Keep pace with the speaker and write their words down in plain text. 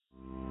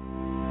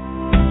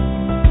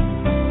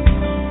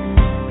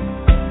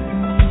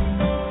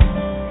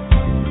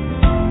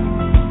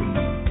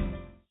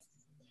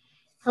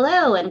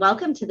Hello, and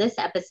welcome to this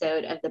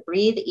episode of the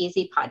Breathe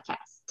Easy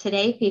podcast,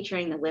 today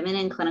featuring the Women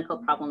in Clinical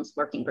Problems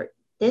Working Group.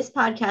 This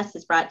podcast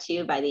is brought to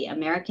you by the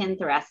American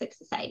Thoracic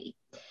Society.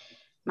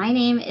 My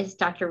name is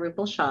Dr.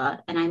 Rupal Shah,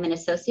 and I'm an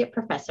associate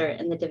professor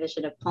in the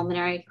Division of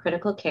Pulmonary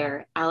Critical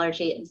Care,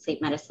 Allergy, and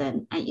Sleep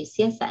Medicine at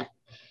UCSF.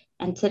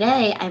 And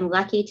today I'm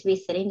lucky to be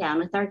sitting down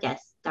with our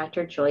guest,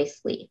 Dr.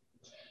 Joyce Lee.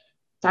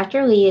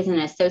 Dr. Lee is an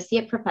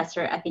associate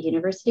professor at the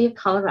University of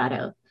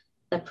Colorado,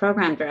 the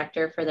program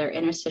director for their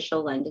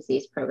interstitial lung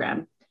disease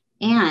program,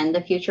 and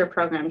the future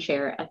program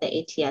chair of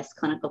the ATS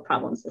Clinical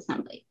Problems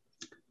Assembly.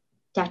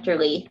 Dr.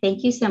 Lee,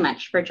 thank you so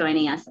much for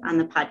joining us on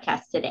the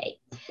podcast today.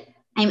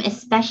 I'm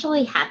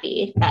especially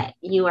happy that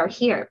you are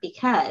here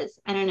because,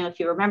 I don't know if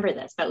you remember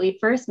this, but we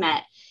first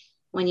met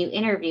when you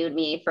interviewed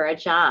me for a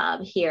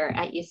job here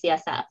at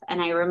UCSF. And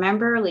I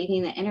remember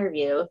leaving the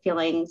interview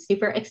feeling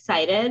super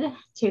excited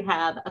to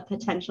have a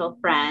potential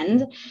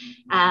friend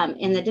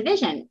in the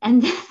division.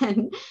 And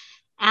then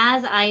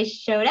as I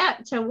showed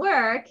up to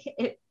work,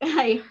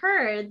 I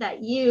heard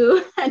that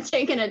you had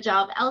taken a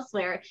job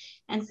elsewhere.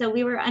 And so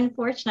we were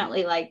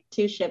unfortunately like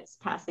two ships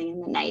passing in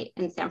the night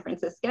in San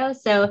Francisco.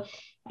 So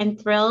I'm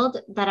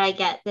thrilled that I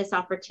get this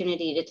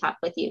opportunity to talk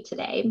with you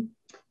today.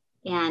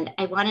 And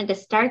I wanted to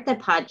start the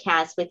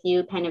podcast with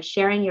you kind of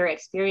sharing your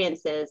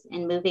experiences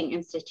in moving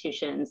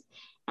institutions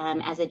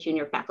as a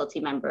junior faculty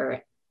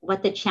member,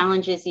 what the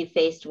challenges you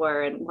faced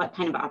were, and what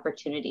kind of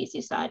opportunities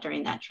you saw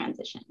during that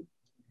transition.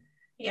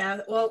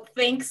 Yeah, well,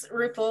 thanks,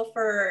 Rupal,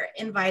 for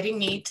inviting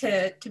me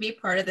to be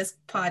part of this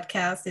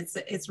podcast.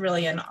 It's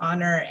really an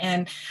honor.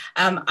 And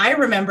I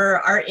remember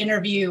our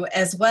interview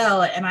as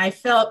well, and I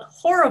felt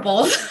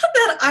horrible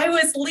that I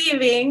was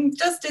leaving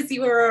just as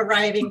you were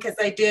arriving, because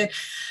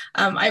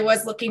I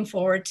was looking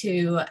forward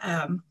to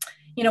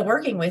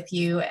working with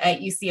you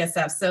at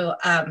UCSF. So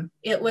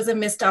it was a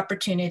missed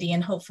opportunity,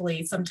 and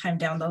hopefully sometime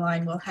down the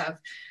line we'll have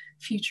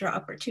future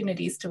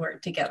opportunities to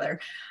work together.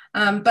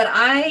 But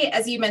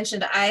as you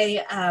mentioned,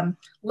 I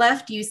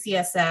left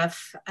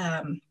UCSF.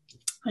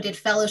 I did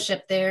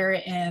fellowship there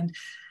and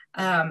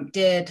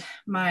did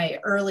my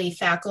early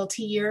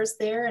faculty years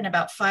there. And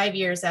about 5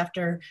 years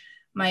after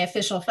my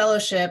official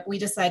fellowship, we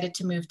decided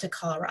to move to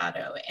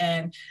Colorado.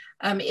 And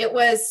it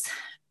was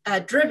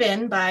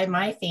driven by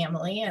my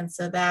family. And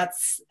so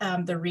that's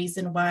the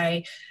reason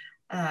why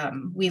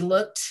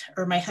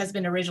my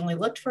husband originally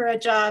looked for a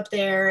job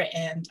there,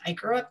 and I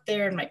grew up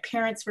there and my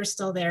parents were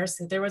still there.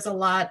 So there was a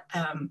lot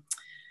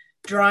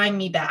drawing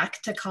me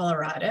back to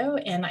Colorado.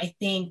 And I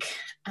think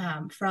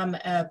from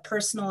a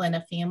personal and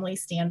a family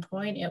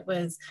standpoint, it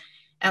was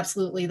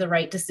absolutely the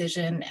right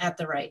decision at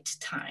the right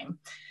time.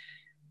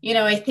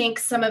 I think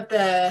some of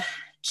the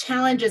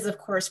challenges, of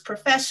course,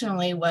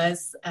 professionally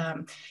was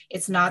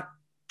it's not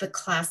the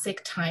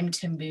classic time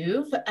to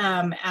move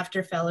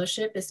after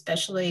fellowship,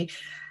 especially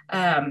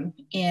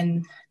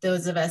in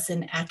those of us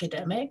in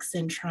academics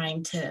and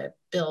trying to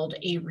build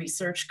a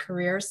research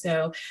career.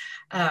 So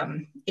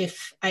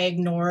if I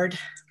ignored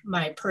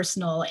my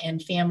personal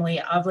and family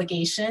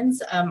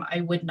obligations,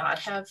 I would not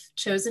have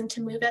chosen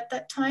to move at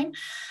that time.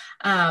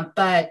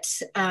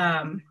 But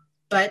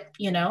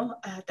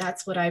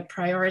that's what I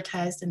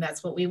prioritized, and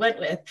that's what we went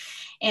with.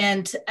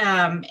 And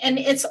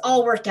it's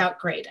all worked out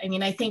great. I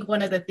mean, I think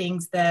one of the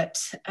things that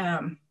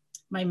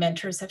my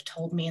mentors have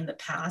told me in the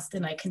past,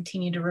 and I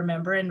continue to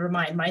remember and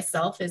remind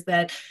myself, is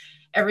that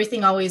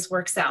everything always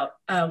works out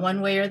one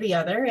way or the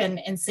other.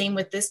 And same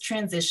with this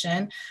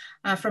transition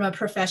from a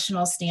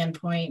professional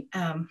standpoint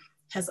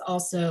has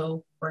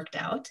also worked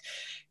out.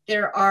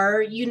 There are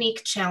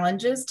unique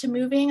challenges to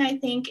moving, I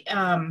think.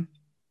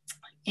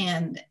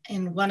 And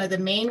one of the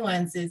main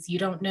ones is you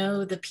don't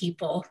know the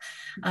people,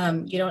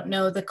 you don't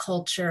know the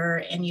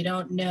culture, and you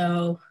don't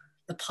know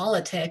the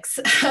politics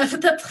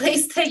of the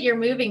place that you're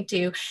moving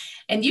to.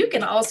 And you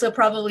can also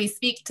probably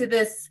speak to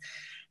this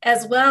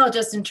as well,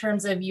 just in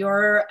terms of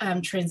your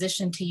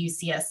transition to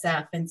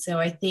UCSF. And so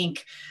I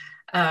think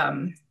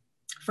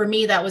for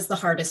me, that was the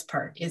hardest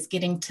part, is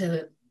getting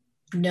to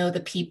know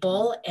the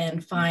people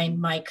and find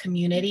my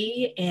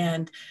community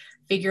and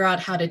figure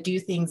out how to do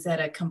things at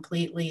a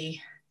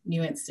completely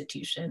new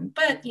institution.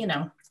 But,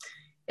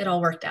 it all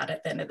worked out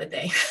at the end of the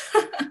day.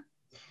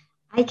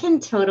 I can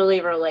totally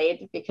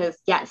relate because,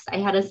 yes, I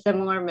had a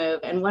similar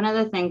move. And one of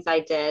the things I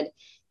did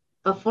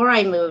before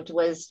I moved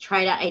was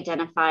try to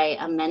identify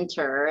a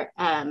mentor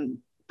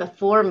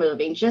before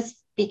moving, just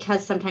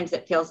because sometimes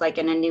it feels like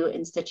in a new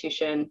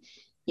institution,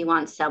 you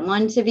want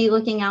someone to be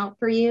looking out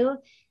for you.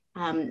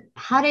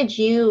 How did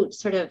you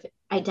sort of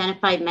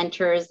identify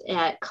mentors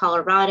at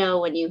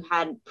Colorado when you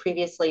had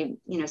previously,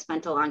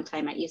 spent a long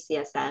time at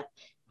UCSF?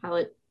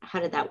 How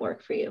did that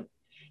work for you?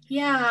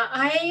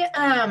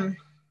 Yeah,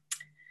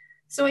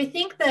 so I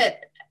think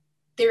that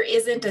there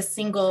isn't a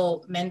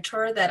single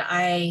mentor that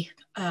I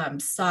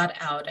sought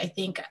out. I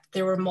think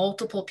there were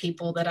multiple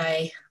people that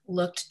I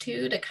looked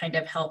to kind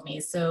of help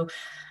me. So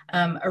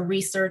a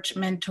research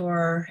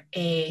mentor,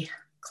 a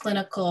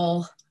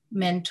clinical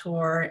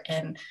mentor,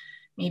 and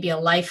maybe a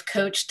life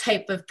coach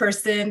type of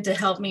person to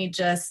help me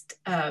just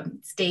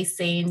stay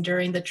sane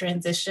during the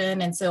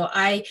transition. And so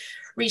I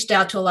reached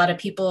out to a lot of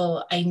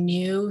people I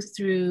knew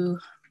through,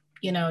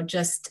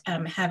 just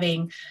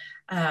having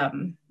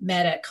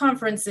met at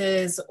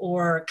conferences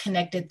or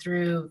connected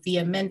through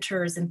via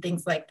mentors and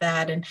things like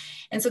that.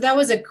 And so that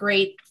was a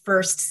great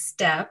first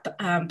step.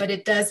 But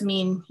it does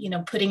mean,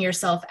 putting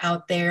yourself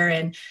out there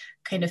and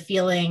kind of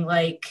feeling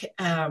like,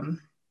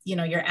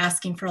 you're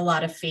asking for a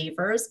lot of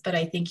favors, but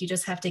I think you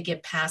just have to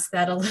get past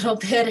that a little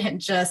bit and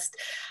just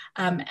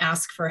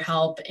ask for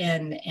help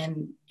and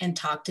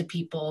talk to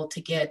people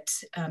to get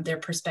their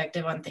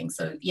perspective on things.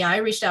 So yeah, I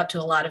reached out to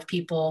a lot of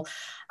people,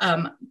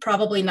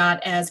 probably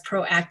not as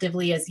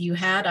proactively as you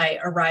had. I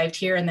arrived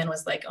here and then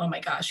was like, oh my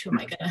gosh, who am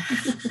I going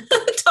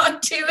to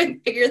talk to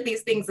and figure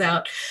these things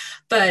out?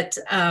 But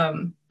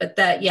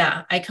that,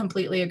 yeah, I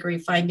completely agree.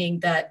 Finding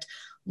that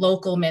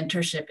local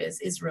mentorship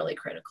is really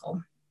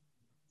critical.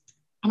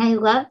 And I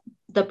love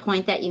the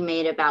point that you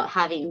made about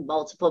having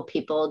multiple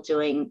people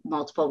doing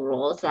multiple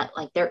roles, that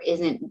like there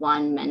isn't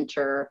one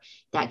mentor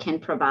that can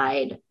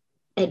provide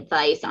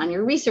advice on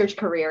your research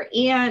career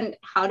and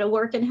how to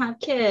work and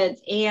have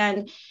kids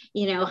and,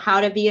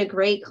 how to be a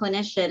great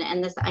clinician.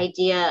 And this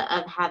idea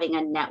of having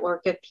a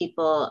network of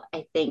people,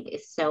 I think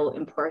is so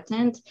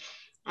important.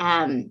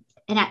 And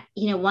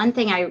one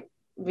thing I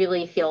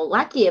really feel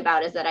lucky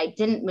about is that I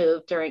didn't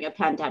move during a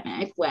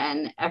pandemic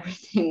when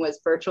everything was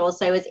virtual.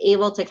 So I was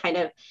able to kind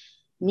of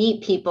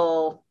meet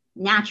people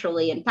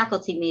naturally in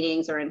faculty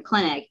meetings or in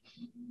clinic.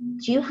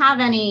 Do you have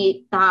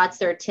any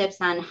thoughts or tips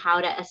on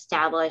how to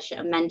establish a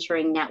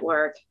mentoring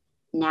network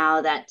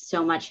now that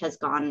so much has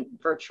gone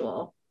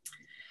virtual?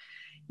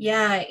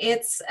 Yeah,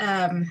 it's,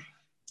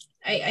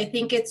 I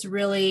think it's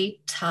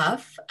really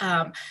tough.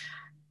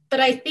 But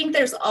I think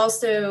there's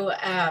also,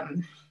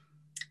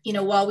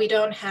 while we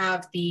don't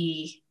have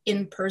the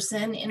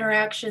in-person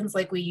interactions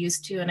like we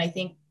used to, and I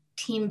think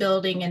team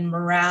building and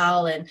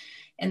morale and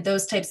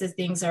those types of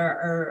things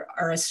are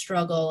a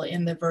struggle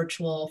in the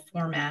virtual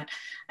format.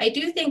 I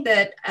do think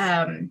that,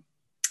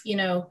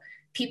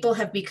 people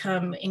have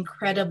become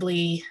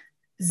incredibly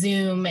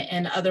Zoom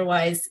and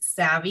otherwise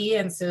savvy.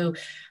 And so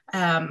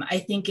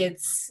I think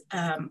it's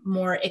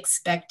more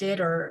expected,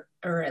 or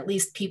at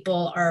least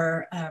people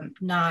are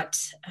not,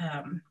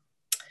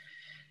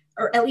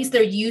 or at least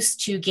they're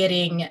used to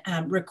getting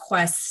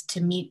requests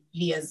to meet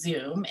via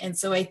Zoom. And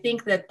so I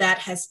think that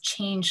has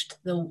changed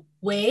the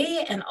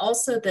way and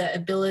also the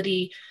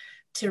ability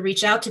to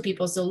reach out to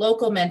people. So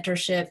local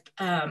mentorship,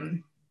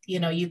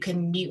 you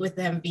can meet with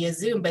them via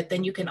Zoom, but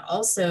then you can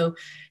also,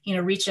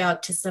 reach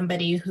out to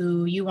somebody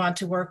who you want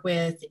to work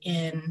with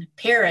in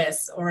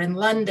Paris or in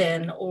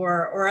London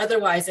or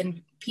otherwise.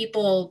 And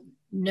people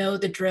know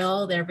the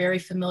drill. They're very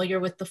familiar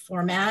with the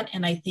format.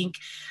 And I think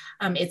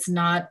it's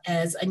not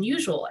as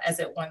unusual as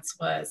it once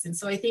was. And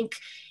so I think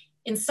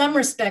in some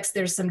respects,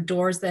 there's some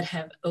doors that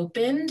have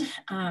opened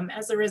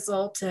as a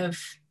result of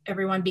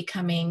everyone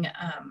becoming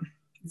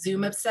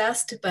Zoom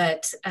obsessed.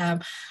 But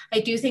I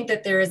do think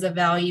that there is a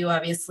value,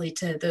 obviously,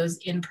 to those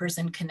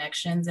in-person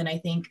connections. And I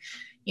think,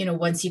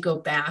 once you go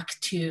back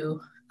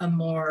to a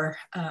more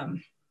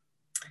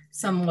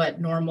somewhat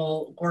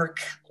normal work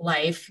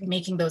life,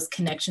 making those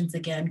connections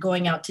again,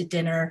 going out to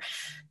dinner,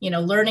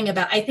 learning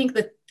about, I think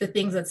that the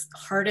things that's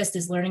hardest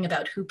is learning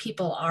about who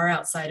people are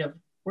outside of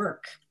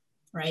work,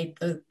 right?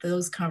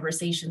 Those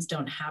conversations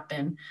don't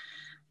happen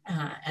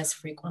as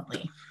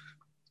frequently.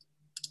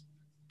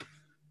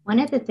 One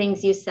of the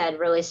things you said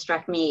really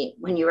struck me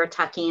when you were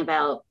talking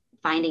about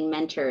finding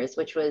mentors,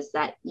 which was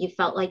that you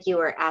felt like you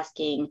were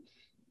asking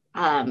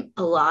a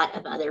lot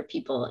of other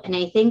people. And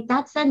I think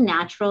that's a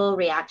natural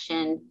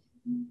reaction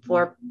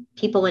for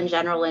people in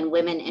general and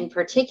women in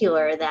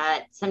particular,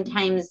 that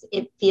sometimes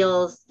you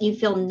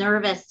feel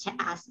nervous to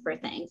ask for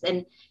things,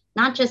 and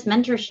not just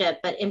mentorship,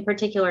 but in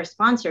particular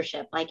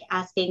sponsorship, like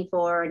asking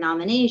for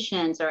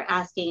nominations or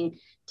asking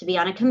to be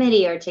on a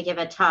committee or to give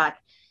a talk.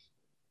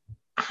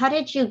 How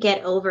did you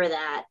get over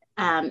that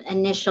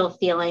initial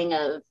feeling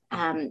of,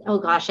 oh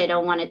gosh, I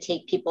don't want to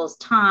take people's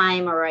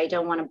time, or I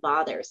don't want to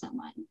bother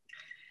someone?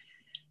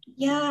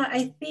 Yeah,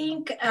 I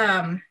think,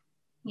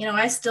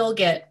 I still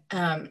get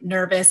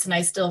nervous, and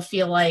I still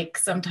feel like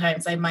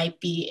sometimes I might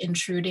be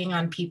intruding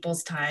on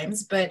people's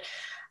times. But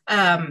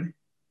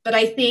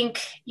I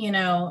think,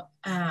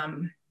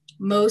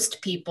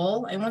 most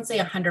people, I won't say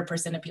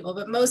 100% of people,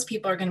 but most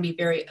people are going to be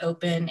very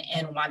open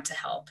and want to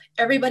help.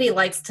 Everybody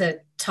likes to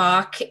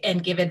talk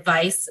and give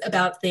advice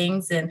about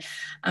things, and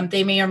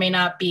they may or may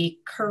not be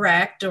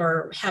correct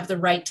or have the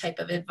right type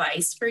of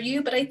advice for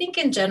you. But I think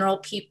in general,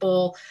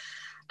 people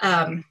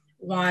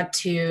want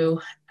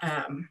to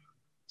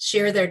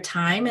share their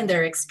time and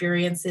their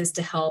experiences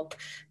to help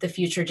the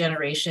future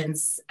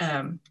generations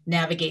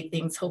navigate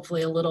things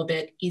hopefully a little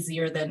bit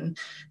easier than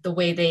the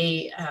way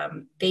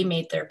they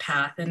made their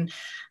path. And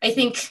I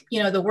think,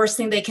 you know, the worst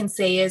thing they can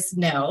say is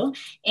no.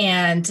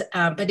 And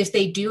but if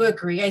they do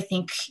agree, I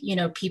think, you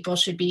know, people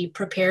should be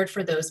prepared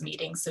for those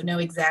meetings. So know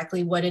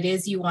exactly what it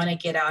is you want to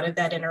get out of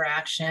that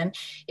interaction.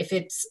 If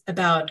it's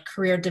about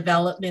career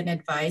development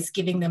advice,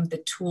 giving them the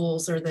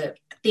tools or the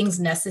things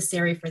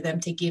necessary for them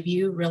to give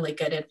you really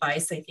good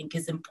advice, I think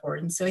is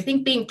important. So I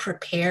think being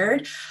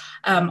prepared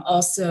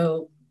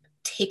also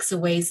takes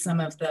away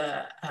some of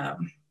the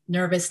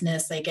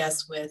nervousness, I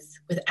guess, with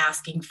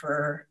asking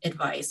for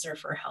advice or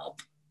for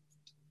help.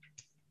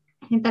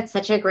 I think that's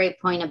such a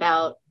great point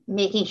about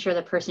making sure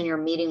the person you're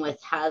meeting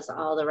with has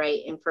all the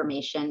right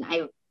information.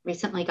 I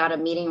recently got a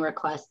meeting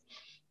request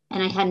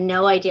and I had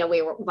no idea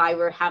why we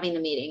were having the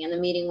meeting. And the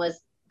meeting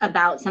was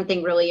about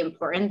something really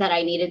important that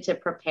I needed to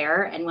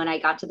prepare. And when I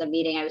got to the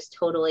meeting, I was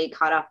totally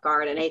caught off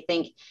guard. And I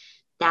think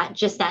that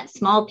just that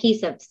small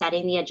piece of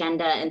setting the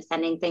agenda and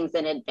sending things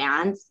in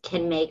advance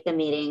can make the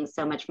meeting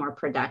so much more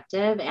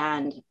productive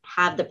and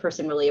have the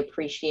person really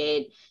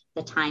appreciate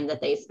the time that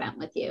they spent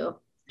with you.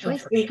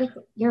 Joyce,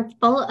 you're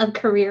full of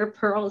career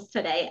pearls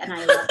today, and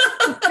I love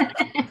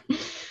it.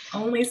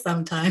 Only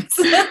sometimes.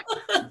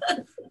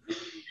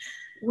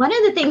 One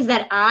of the things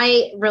that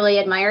I really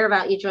admire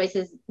about you, Joyce,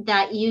 is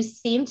that you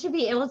seem to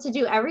be able to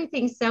do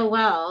everything so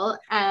well.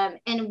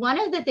 And one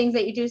of the things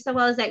that you do so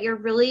well is that you're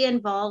really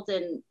involved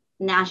in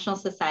national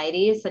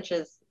societies such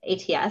as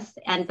ATS,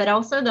 but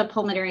also the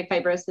Pulmonary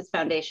Fibrosis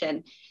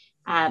Foundation,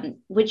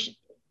 which,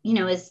 you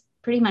know, is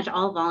pretty much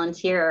all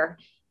volunteer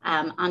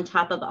on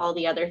top of all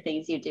the other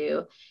things you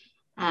do.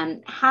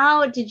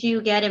 How did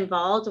you get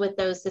involved with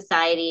those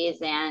societies,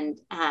 and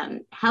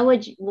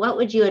what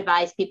would you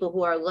advise people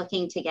who are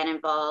looking to get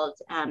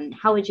involved?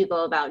 How would you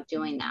go about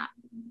doing that?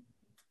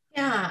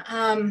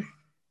 Yeah,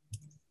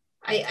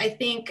 I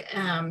think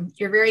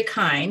you're very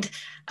kind.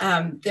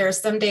 There are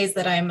some days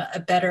that I'm a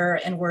better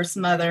and worse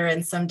mother,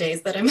 and some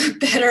days that I'm a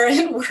better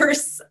and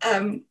worse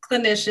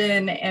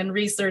clinician and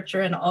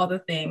researcher and all the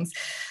things.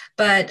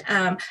 But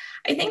I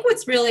think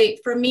what's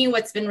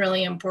been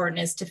really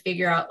important is to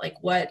figure out like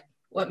what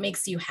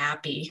makes you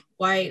happy.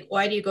 Why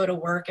do you go to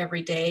work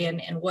every day,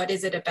 and what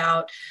is it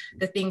about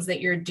the things that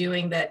you're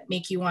doing that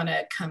make you want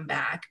to come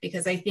back?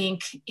 Because I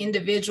think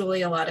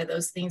individually a lot of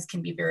those things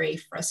can be very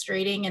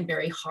frustrating and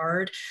very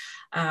hard,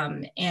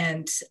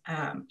 and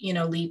you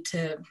know, lead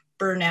to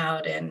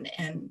burnout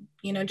and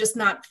you know, just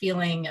not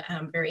feeling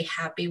very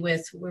happy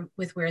with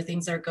where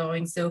things are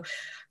going. So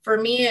for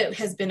me, it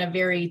has been a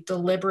very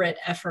deliberate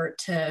effort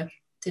to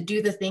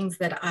do the things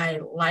that I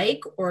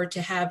like, or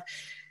to have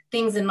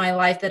things in my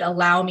life that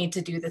allow me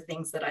to do the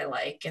things that I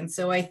like. And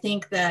so I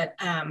think that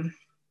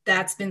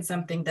that's been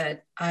something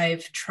that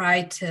I've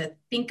tried to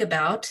think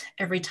about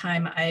every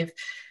time I've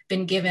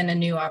been given a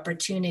new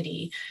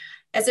opportunity.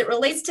 As it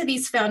relates to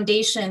these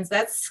foundations,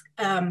 that's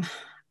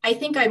I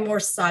think I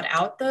more sought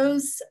out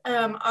those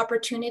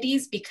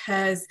opportunities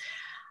because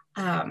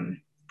I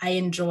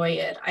enjoy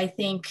it. I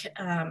think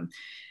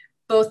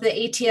both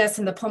the ATS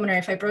and the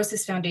Pulmonary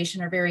Fibrosis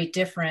Foundation are very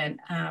different.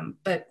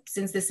 But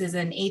since this is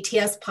an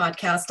ATS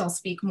podcast, I'll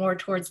speak more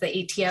towards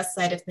the ATS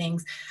side of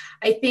things.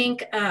 I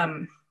think,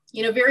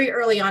 you know, very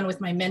early on with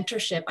my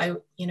mentorship, I,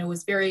 you know,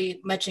 was very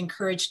much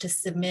encouraged to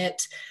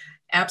submit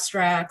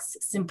abstracts,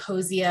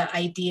 symposia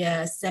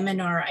ideas,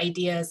 seminar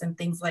ideas, and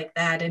things like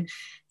that.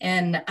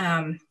 And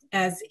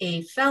as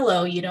a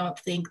fellow, you don't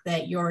think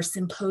that your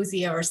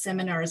symposia or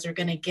seminars are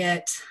going to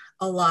get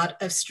a lot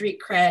of street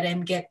cred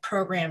and get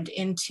programmed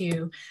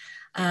into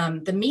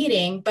the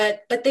meeting,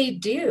 but they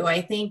do.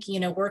 I think, you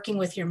know, working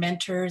with your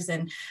mentors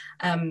and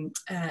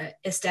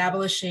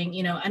establishing,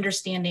 you know,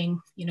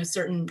 understanding, you know,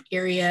 certain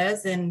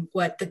areas and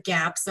what the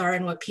gaps are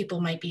and what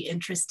people might be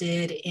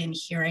interested in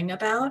hearing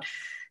about.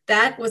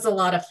 That was a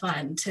lot of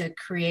fun to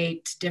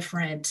create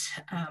different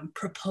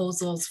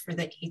proposals for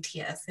the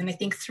ATS. And I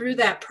think through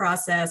that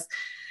process,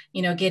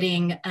 you know,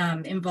 getting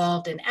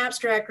involved in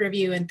abstract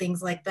review and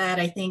things like that,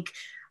 I think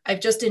I've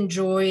just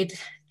enjoyed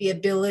the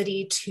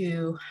ability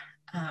to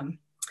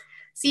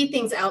see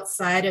things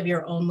outside of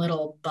your own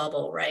little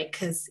bubble, right?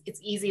 Because it's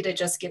easy to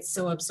just get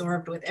so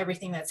absorbed with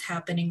everything that's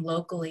happening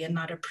locally and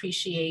not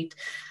appreciate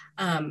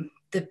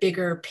the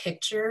bigger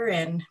picture,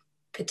 and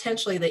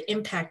potentially the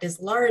impact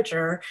is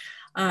larger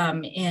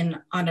on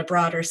a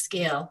broader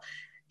scale.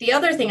 The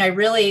other thing I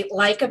really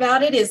like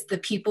about it is the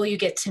people you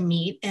get to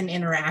meet and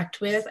interact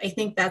with. I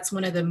think that's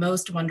one of the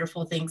most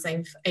wonderful things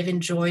I've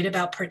enjoyed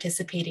about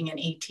participating in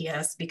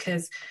ATS,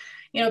 because,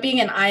 you know,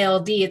 being an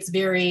ILD, it's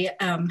very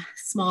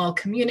small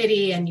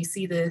community and you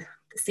see the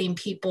same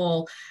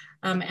people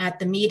at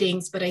the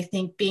meetings. But I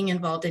think being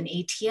involved in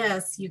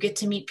ATS, you get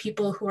to meet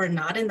people who are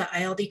not in the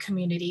ILD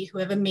community, who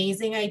have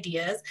amazing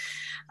ideas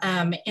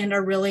and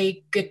are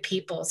really good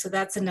people. So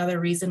that's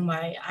another reason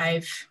why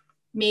I've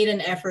made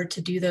an effort to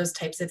do those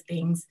types of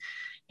things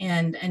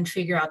and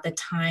figure out the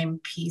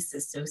time piece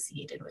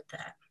associated with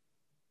that.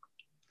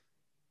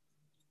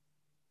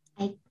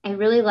 I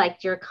really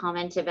liked your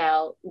comment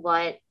about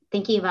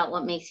thinking about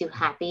what makes you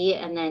happy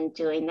and then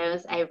doing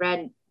those. I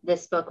read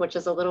this book, which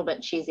is a little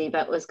bit cheesy,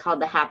 but was called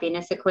The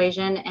Happiness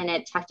Equation. And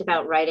it talked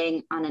about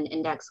writing on an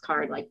index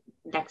card, like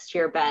next to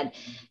your bed,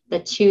 the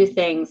two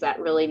things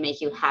that really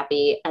make you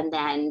happy. And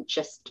then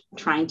just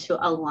trying to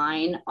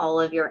align all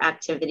of your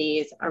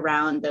activities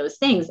around those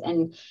things.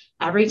 And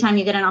every time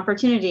you get an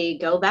opportunity,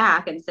 go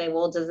back and say,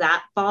 well, does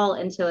that fall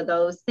into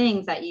those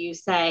things that you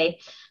say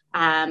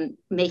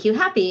make you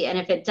happy? And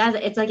if it does,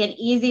 it's like an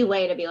easy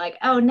way to be like,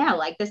 oh no,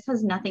 like this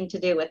has nothing to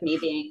do with me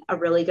being a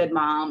really good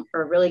mom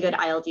or a really good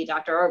ILD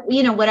doctor, or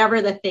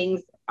whatever the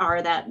things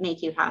are that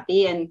make you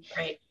happy. And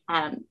Right.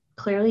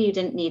 Clearly you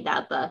didn't need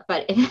that book,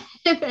 but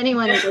if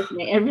anyone is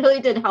listening, it really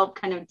did help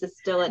kind of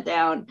distill it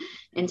down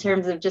in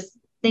terms of just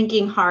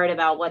thinking hard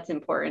about what's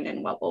important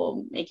and what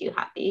will make you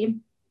happy.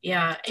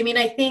 Yeah, I mean,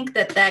 I think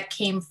that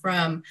came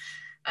from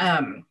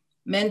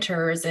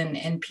mentors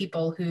and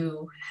people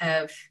who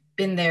have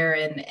been there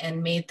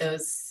and made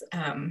those,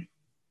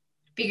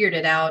 figured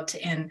it out.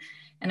 And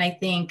I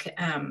think,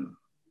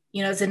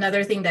 it's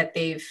another thing that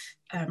they've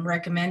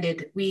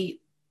recommended.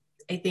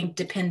 I think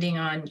depending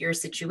on your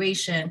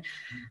situation,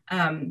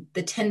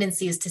 the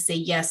tendency is to say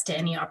yes to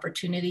any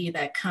opportunity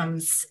that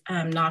comes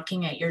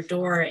knocking at your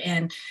door.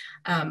 And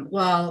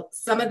while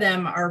some of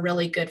them are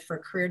really good for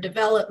career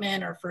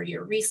development or for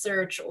your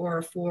research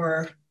or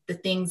for the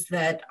things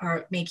that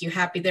make you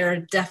happy, there are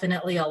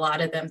definitely a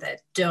lot of them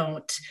that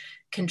don't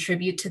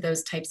contribute to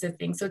those types of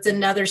things. So it's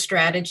another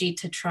strategy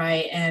to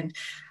try and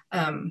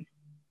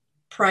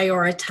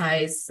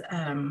prioritize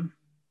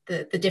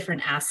the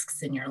different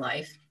asks in your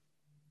life.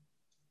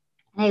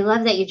 And I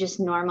love that you just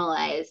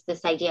normalize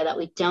this idea that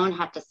we don't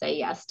have to say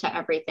yes to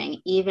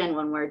everything, even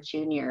when we're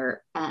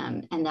junior,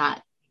 and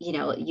that,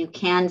 you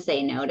can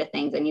say no to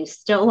things and you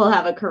still will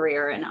have a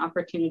career and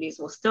opportunities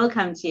will still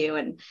come to you,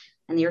 and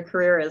your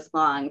career is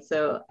long.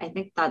 So I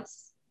think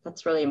that's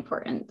really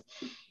important.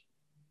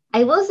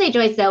 I will say,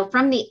 Joyce, though,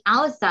 from the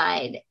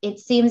outside, it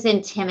seems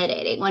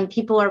intimidating when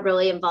people are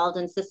really involved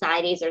in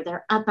societies or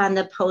they're up on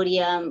the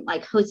podium,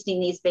 like hosting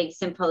these big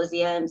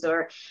symposiums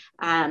or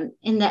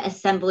in the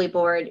assembly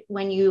board.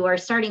 When you are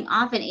starting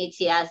off in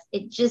ATS,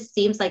 it just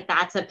seems like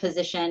that's a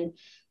position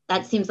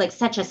that seems like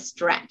such a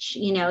stretch,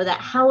 that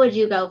how would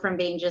you go from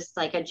being just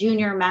like a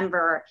junior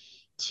member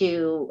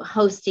to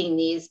hosting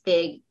these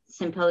big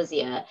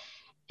symposia?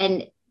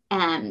 And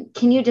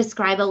can you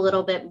describe a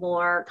little bit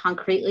more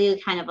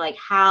concretely, kind of like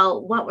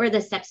what were the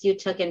steps you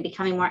took in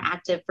becoming more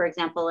active, for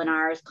example, in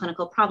our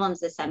clinical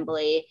problems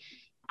assembly,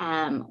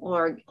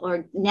 or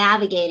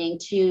navigating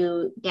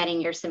to getting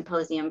your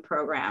symposium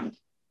programmed?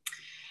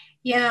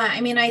 Yeah,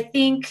 I mean, I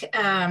think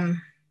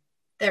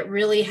that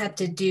really had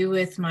to do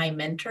with my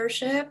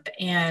mentorship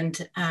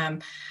and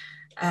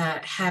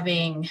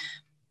having,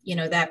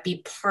 that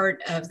be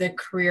part of the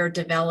career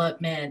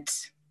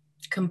development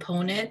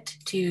component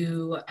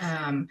to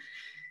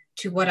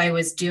what I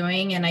was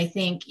doing. And I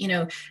think,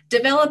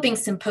 developing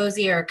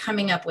symposia or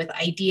coming up with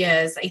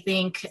ideas, I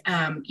think,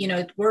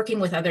 working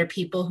with other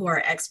people who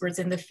are experts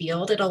in the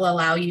field, it'll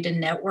allow you to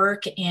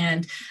network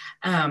and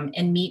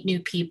meet new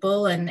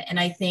people. And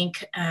I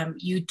think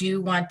you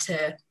do want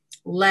to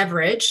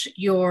leverage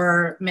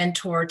your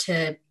mentor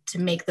to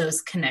make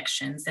those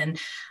connections. And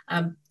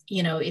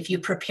if you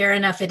prepare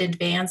enough in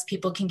advance,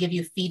 people can give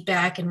you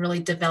feedback and really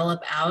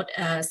develop out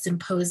a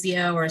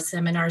symposia or a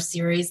seminar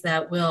series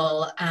that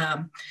will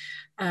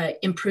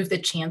improve the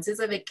chances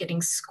of it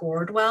getting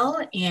scored well.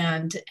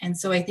 And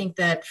so I think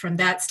that from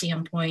that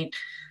standpoint,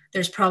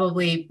 there's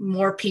probably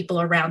more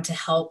people around to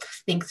help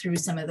think through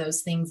some of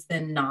those things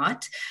than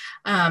not.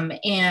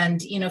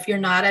 And, if you're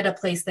not at a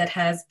place that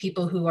has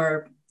people who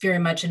are very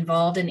much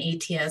involved in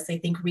ATS, I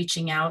think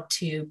reaching out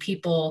to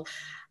people,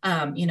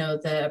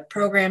 the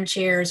program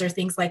chairs or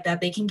things like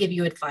that, they can give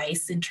you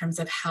advice in terms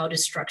of how to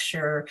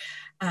structure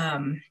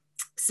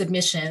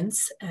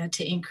submissions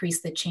to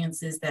increase the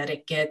chances that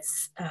it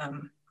gets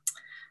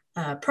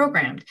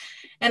programmed.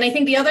 And I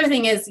think the other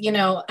thing is,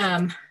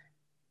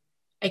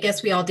 I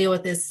guess we all deal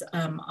with this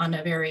on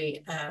a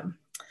very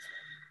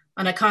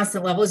on a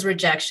constant level, is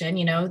rejection.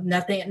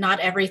 Not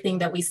everything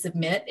that we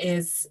submit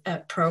is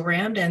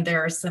programmed, and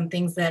there are some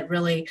things that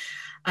really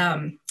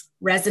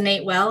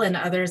resonate well and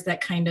others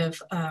that kind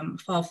of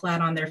fall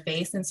flat on their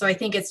face. And so I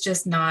think it's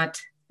just not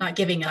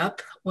giving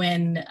up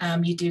when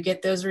you do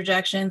get those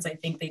rejections. I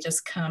think they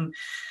just come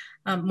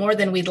more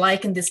than we'd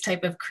like in this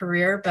type of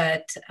career,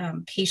 but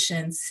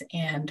patience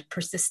and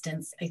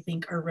persistence, I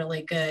think, are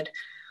really good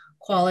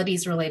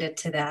qualities related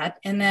to that.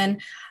 And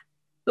then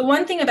the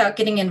one thing about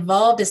getting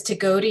involved is to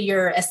go to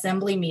your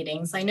assembly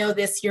meetings. I know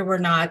this year we're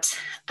not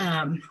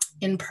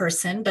in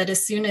person, but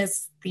as soon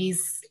as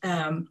these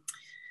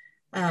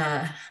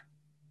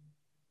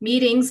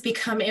meetings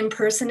become in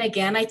person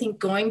again, I think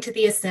going to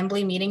the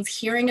assembly meetings,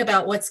 hearing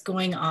about what's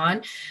going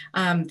on,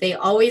 they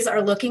always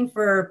are looking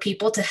for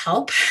people to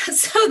help.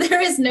 So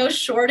there is no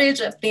shortage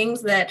of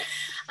things that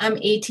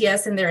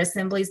ATS and their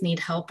assemblies need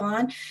help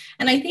on.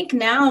 And I think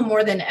now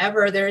more than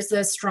ever, there's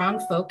a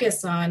strong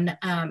focus on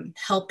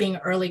helping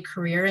early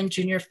career and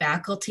junior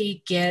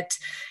faculty get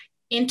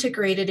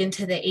integrated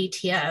into the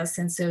ATS.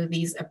 And so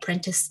these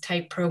apprentice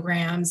type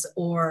programs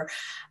or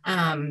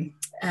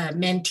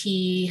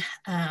mentee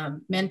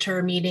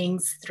mentor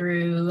meetings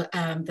through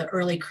the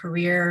early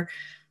career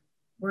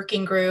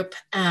working group.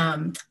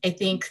 I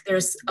think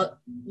there's a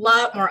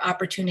lot more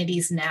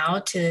opportunities now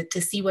to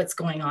see what's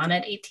going on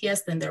at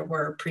ATS than there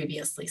were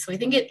previously. So I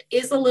think it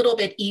is a little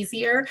bit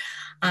easier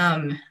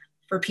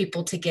for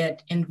people to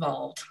get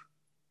involved.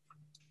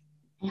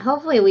 And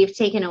hopefully we've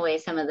taken away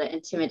some of the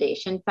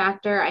intimidation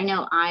factor. I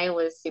know I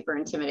was super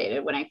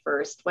intimidated when I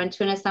first went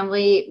to an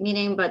assembly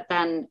meeting, but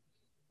then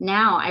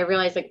now I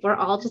realize like we're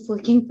all just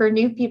looking for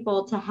new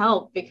people to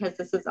help because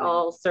this is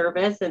all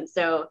service. And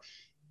so,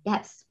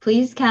 yes,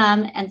 please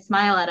come and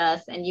smile at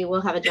us and you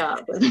will have a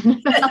job within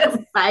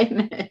about 5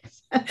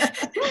 minutes.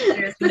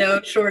 There's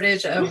no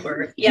shortage of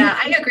work. Yeah,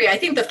 I agree. I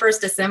think the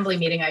first assembly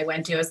meeting I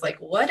went to, I was like,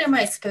 what am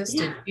I supposed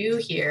to do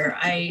here?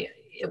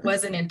 It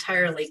wasn't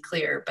entirely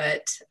clear,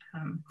 but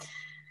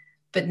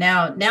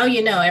now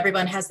you know,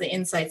 everyone has the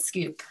inside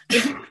scoop.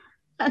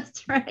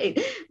 That's right.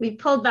 We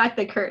pulled back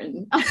the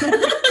curtain.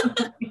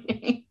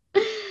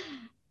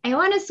 I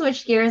want to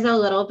switch gears a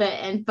little bit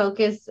and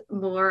focus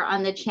more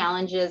on the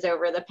challenges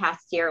over the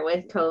past year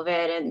with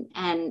COVID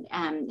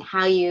and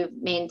how you've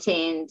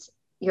maintained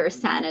your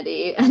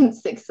sanity and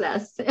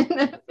success in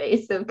the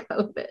face of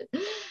COVID.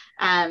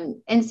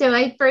 And so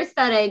I first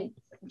thought I'd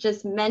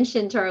just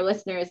mention to our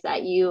listeners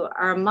that you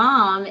are a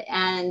mom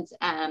and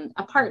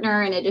a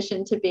partner in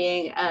addition to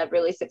being a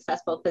really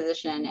successful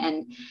physician.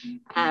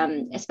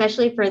 And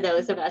especially for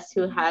those of us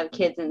who have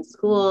kids in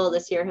school,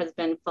 this year has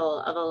been full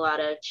of a lot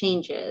of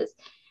changes.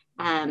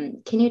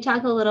 Can you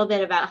talk a little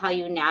bit about how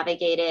you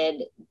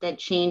navigated the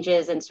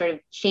changes and sort of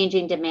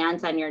changing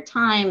demands on your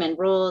time and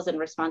roles and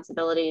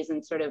responsibilities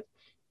and sort of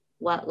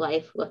what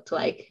life looked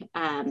like?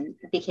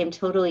 Became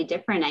totally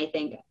different, I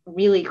think,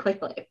 really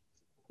quickly.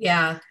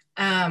 Yeah.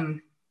 I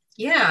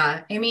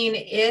mean,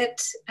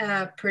 it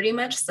pretty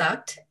much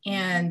sucked.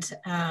 And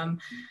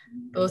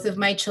both of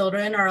my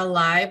children are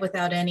alive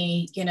without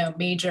any,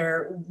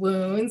 major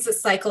wounds,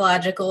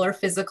 psychological or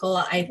physical,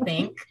 I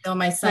think, though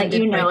my son that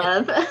you know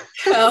of.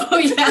 Oh,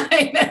 yeah,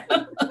 I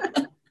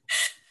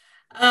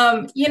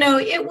know.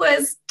 It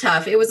was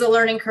tough. It was a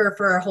learning curve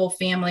for our whole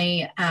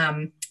family.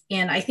 And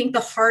I think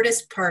the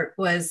hardest part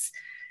was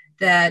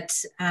that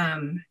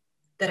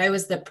I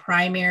was the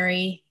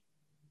primary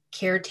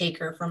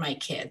caretaker for my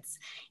kids.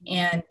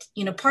 And,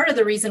 part of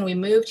the reason we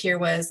moved here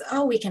was,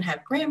 we can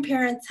have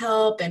grandparents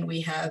help and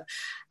we have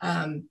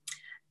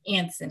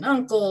aunts and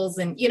uncles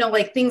and,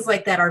 like things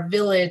like that. Our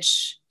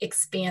village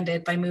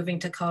expanded by moving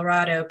to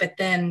Colorado. But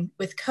then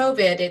with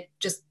COVID,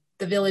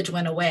 the village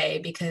went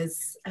away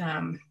because,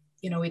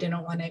 we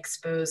didn't want to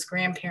expose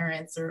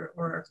grandparents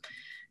or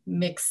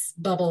mix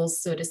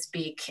bubbles, so to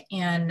speak.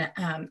 And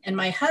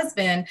my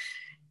husband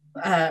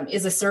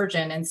is a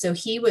surgeon. And so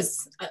he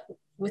was,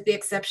 with the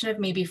exception of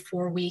maybe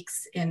 4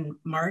 weeks in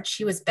March,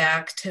 he was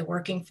back to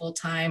working full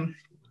time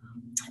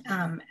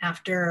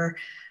after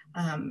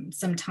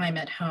some time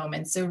at home.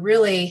 And so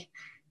really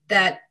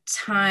that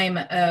time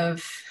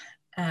of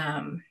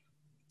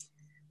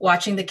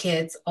watching the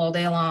kids all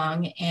day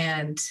long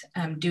and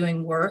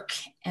doing work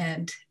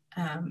and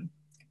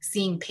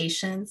seeing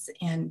patients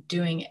and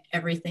doing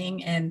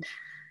everything. And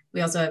we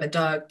also have a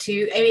dog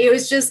too. I mean,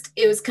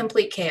 it was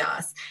complete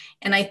chaos.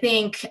 And I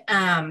think,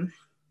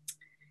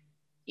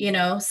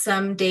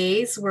 some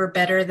days were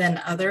better than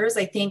others.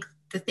 I think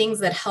the things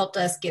that helped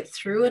us get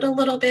through it a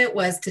little bit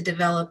was to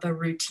develop a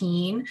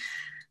routine.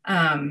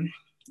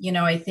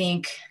 I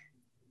think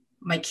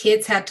my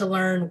kids had to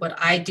learn what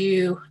I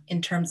do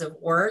in terms of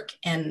work,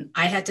 and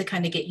I had to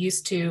kind of get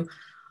used to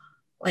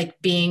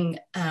like being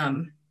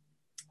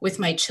with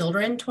my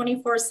children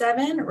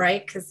 24/7,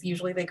 right? Because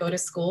usually they go to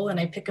school and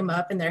I pick them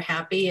up and they're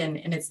happy and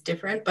it's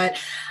different. But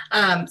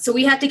so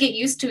we had to get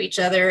used to each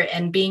other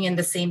and being in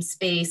the same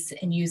space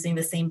and using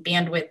the same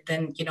bandwidth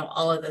and,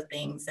 all of the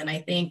things. And I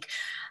think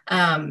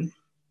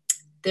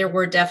there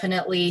were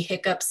definitely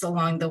hiccups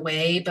along the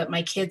way, but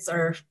my kids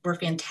were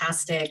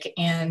fantastic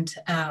and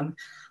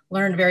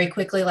learned very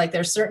quickly. Like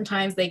there's certain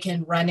times they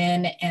can run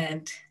in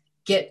and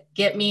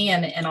get me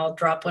and I'll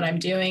drop what I'm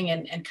doing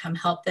and come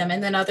help them.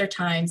 And then other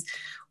times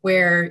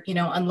where,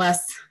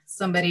 unless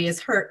somebody is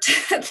hurt,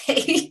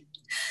 they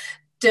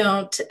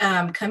don't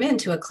come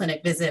into a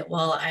clinic visit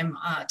while I'm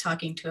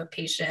talking to a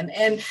patient.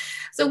 And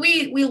so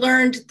we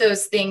learned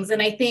those things.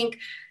 And I think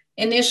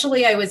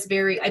initially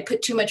I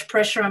put too much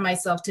pressure on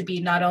myself to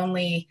be not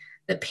only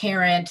the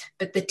parent,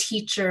 but the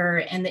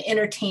teacher and the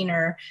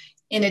entertainer,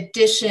 in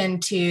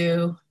addition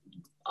to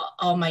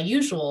all my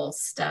usual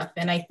stuff.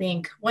 And I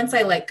think once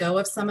I let go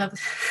of some of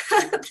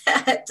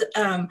that,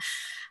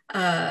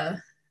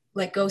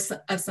 let go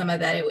of some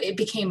of that, it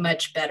became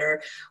much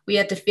better. We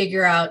had to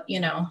figure out,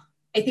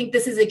 I think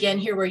this is again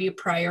here where you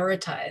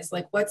prioritize,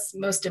 like what's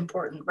most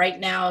important right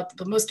now.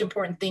 The most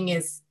important thing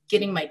is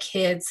getting my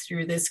kids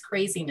through this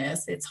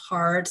craziness. It's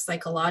hard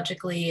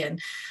psychologically, and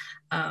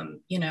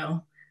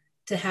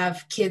to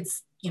have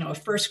kids, a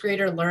first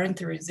grader learn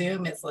through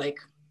Zoom is like,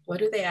 what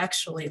do they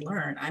actually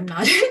learn? I'm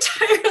not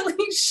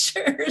entirely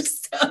sure.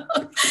 So,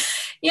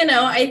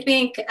 I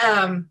think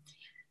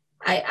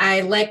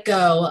I let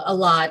go a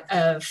lot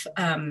of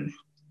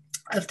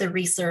the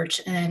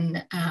research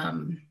and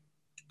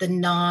the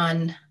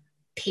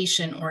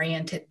non-patient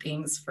oriented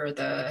things for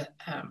the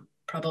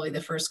probably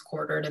the first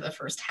quarter to the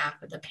first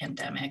half of the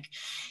pandemic.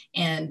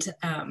 And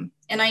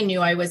I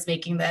knew I was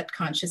making that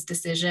conscious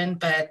decision,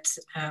 but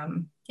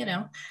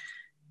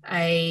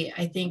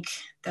I think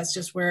that's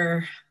just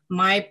where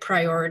my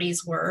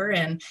priorities were.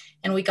 And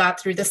we got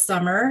through the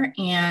summer,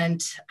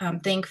 and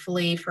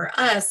thankfully for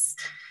us,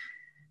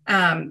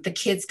 the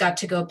kids got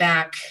to go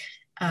back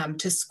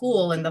to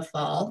school in the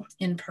fall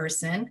in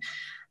person.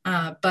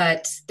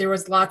 But there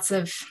was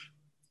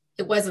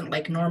it wasn't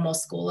like normal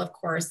school, of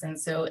course. And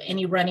so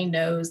any runny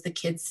nose, the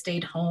kids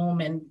stayed home,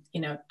 and,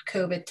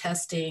 COVID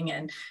testing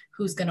and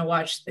who's going to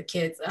watch the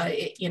kids,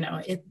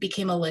 it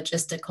became a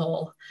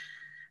logistical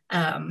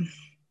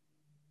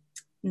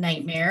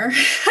nightmare.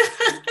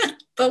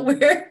 But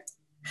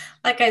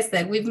like I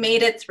said, we've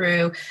made it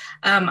through.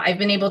 I've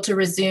been able to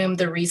resume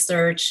the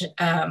research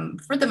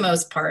for the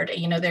most part.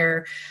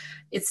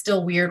 It's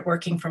still weird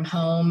working from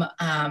home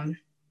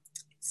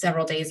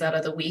several days out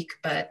of the week,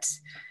 but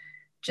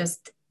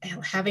just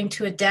having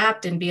to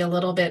adapt and be a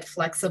little bit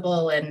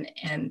flexible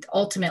and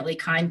ultimately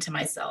kind to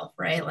myself,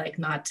 right? Like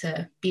not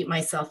to beat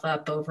myself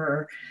up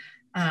over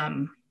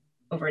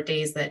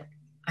days that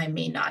I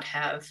may not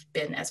have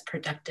been as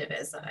productive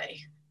as I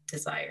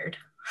desired.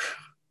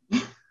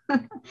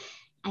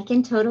 I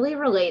can totally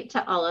relate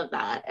to all of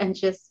that, and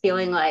just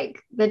feeling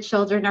like the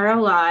children are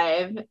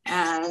alive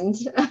and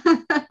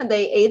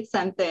they ate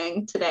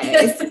something today.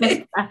 Yes.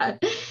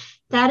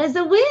 That is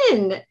a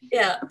win.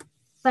 Yeah.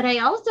 But I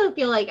also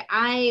feel like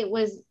I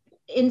was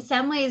in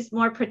some ways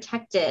more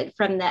protected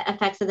from the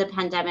effects of the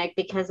pandemic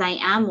because I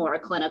am more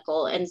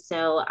clinical. And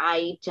so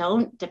I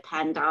don't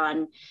depend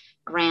on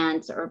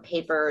grants or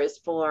papers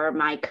for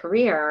my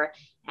career.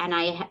 And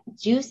I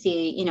do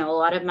see, a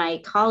lot of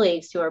my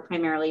colleagues who are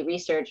primarily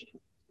research,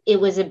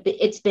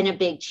 it's been a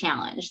big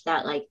challenge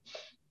that, like,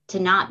 to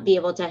not be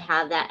able to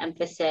have that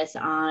emphasis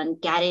on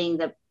getting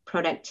the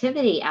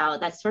productivity out.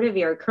 That's sort of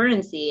your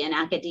currency in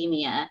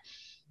academia.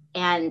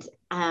 And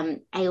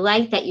I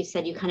like that you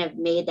said you kind of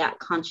made that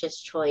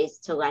conscious choice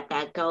to let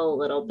that go a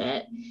little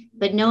bit,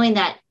 but knowing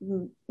that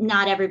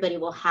not everybody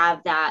will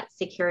have that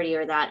security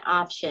or that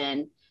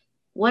option.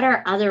 What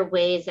are other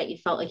ways that you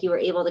felt like you were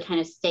able to kind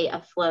of stay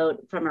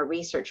afloat from a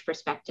research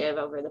perspective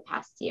over the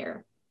past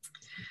year?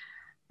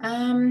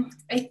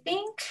 I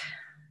think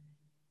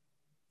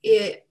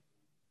it's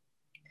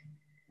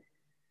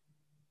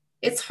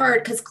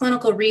hard because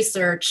clinical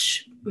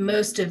research,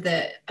 most of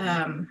the,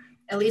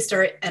 at least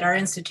at our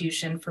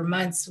institution, for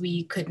months,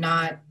 we could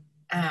not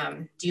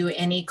do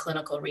any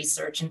clinical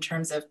research in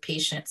terms of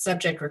patient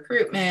subject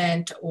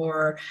recruitment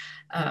or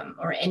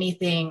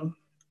anything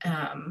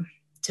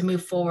to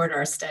move forward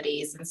our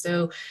studies. And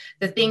so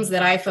the things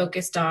that I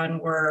focused on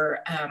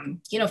were,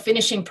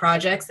 finishing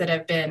projects that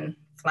have been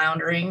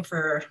floundering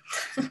for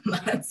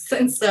months.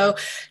 And so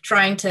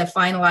trying to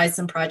finalize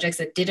some projects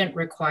that didn't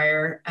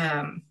require,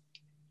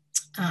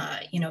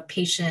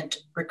 patient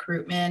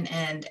recruitment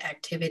and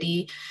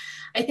activity.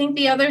 I think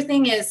the other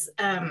thing is,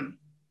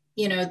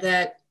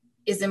 that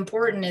is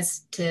important is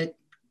to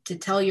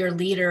tell your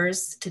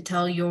leaders, to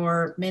tell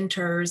your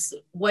mentors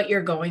what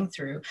you're going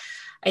through.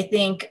 I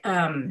think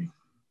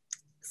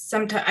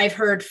sometimes I've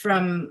heard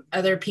from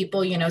other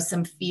people,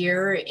 some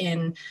fear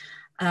in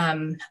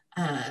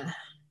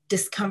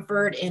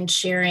discomfort in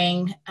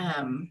sharing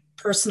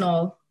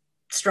personal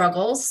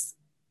struggles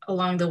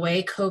along the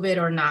way,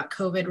 COVID or not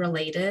COVID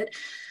related.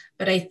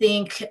 But I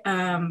think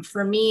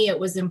for me, it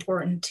was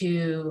important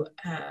to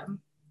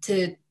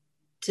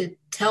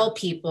tell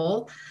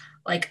people,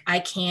 like, I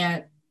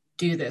can't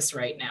do this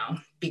right now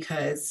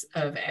because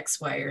of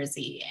X, Y, or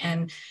Z.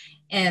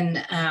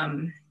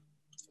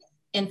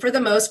 And for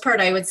the most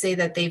part, I would say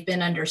that they've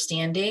been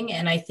understanding.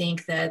 And I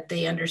think that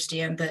they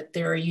understand that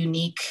there are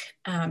unique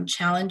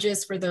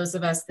challenges for those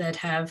of us that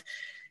have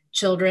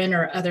children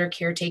or other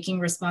caretaking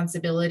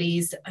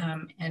responsibilities,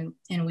 and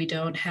we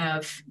don't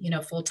have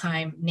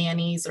full-time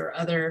nannies or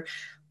other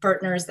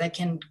partners that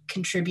can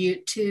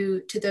contribute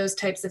to those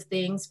types of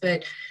things.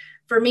 But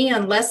for me,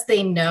 unless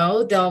they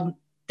know,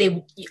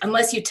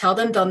 unless you tell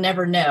them, they'll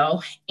never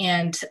know,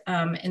 and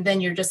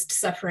then you're just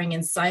suffering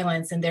in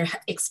silence, and they're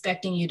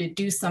expecting you to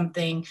do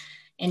something,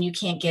 and you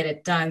can't get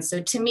it done.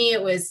 So to me,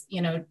 it was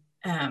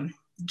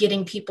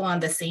getting people on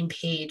the same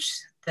page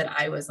that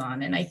I was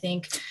on, and I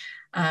think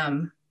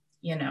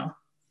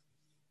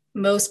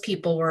most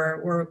people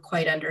were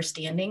quite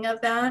understanding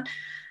of that.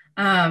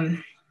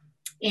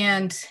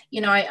 And,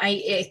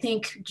 I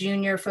think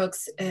junior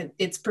folks,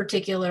 it's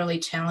particularly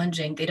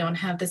challenging. They don't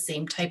have the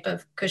same type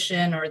of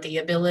cushion or the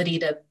ability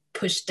to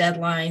push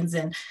deadlines,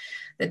 and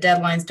the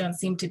deadlines don't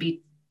seem to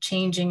be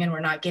changing, and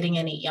we're not getting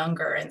any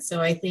younger. And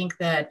so I think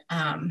that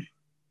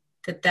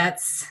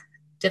that's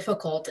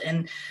difficult,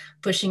 and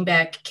pushing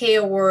back K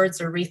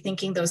awards or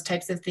rethinking those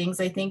types of things.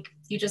 I think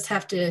you just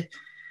have to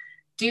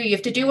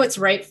do what's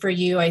right for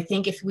you. I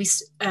think if we,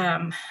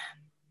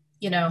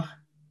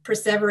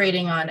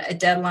 perseverating on a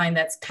deadline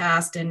that's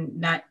passed and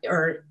not,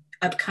 or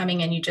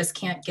upcoming, and you just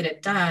can't get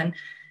it done,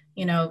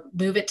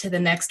 move it to the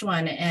next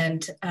one,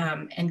 and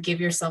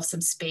give yourself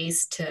some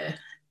space to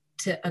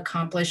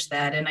accomplish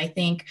that. And I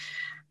think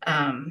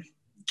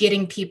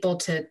getting people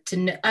to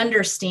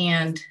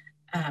understand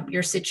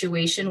your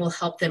situation will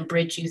help them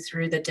bridge you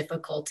through the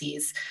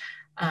difficulties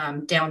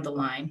down the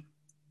line,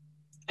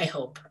 I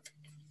hope.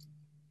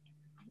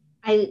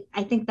 I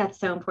think that's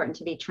so important,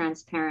 to be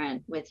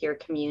transparent with your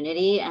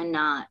community and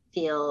not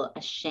feel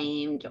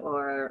ashamed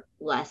or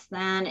less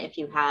than if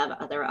you have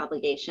other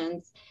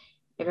obligations.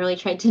 I really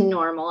tried to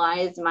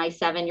normalize my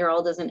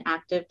 7-year-old as an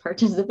active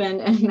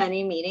participant in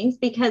many meetings,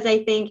 because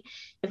I think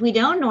if we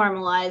don't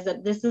normalize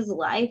that this is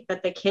life,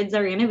 that the kids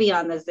are going to be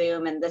on the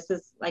Zoom, and this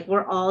is like,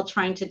 we're all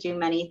trying to do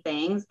many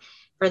things.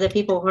 For the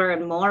people who are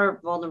in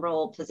more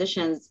vulnerable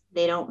positions,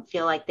 they don't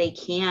feel like they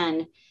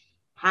can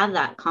have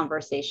that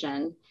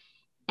conversation.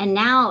 And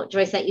now,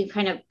 Joyce, that you've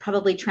kind of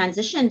probably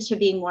transitioned to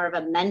being more of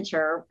a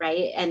mentor,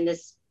 right? And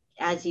this,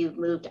 as you've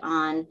moved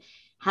on,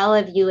 how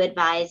have you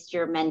advised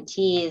your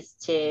mentees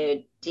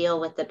to deal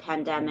with the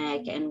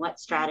pandemic, and what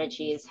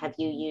strategies have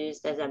you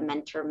used as a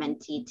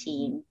mentor-mentee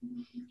team?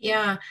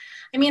 Yeah,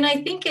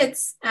 I think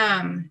it's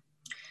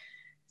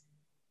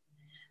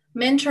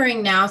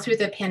mentoring now through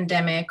the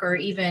pandemic, or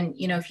even,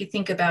 if you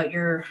think about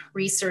your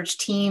research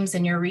teams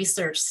and your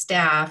research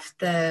staff,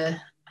 the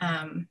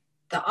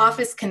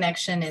office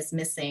connection is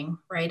missing,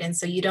 right? And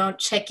so you don't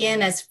check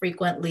in as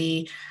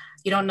frequently.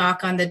 You don't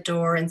knock on the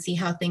door and see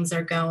how things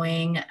are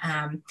going.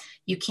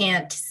 You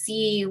can't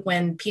see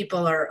when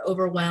people are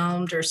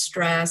overwhelmed or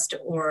stressed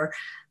or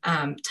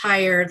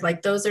tired.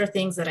 Like, those are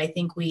things that I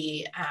think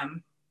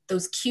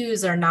those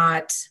cues are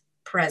not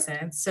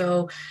present.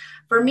 So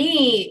for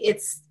me,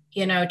 it's,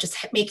 just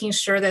making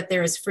sure that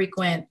there is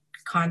frequent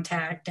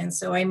contact. And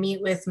so I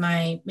meet with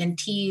my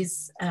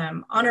mentees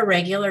on a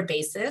regular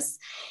basis,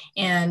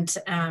 and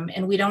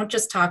we don't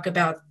just talk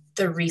about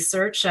the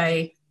research.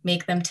 I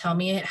make them tell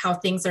me how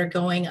things are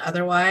going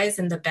otherwise,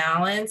 and the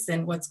balance,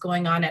 and what's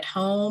going on at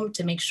home,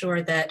 to make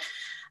sure that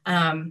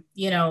I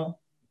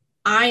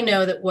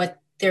know that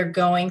what they're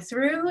going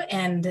through,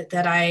 and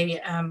that I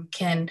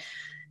can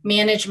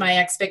manage my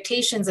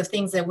expectations of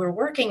things that we're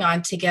working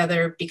on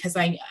together, because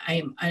I'm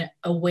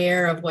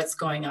aware of what's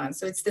going on.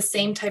 So it's the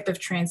same type of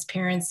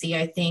transparency,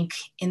 I think,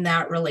 in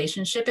that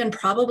relationship, and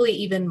probably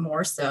even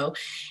more so.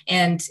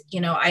 And,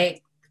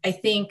 I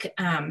think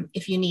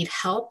if you need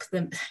help,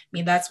 then,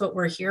 that's what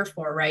we're here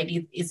for,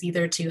 right? Is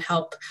either to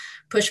help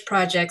push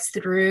projects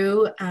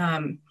through,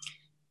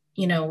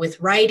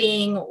 with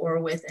writing or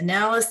with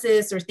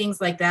analysis or things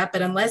like that.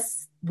 But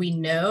unless we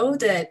know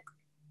that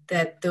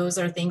those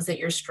are things that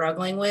you're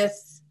struggling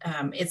with,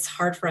 it's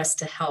hard for us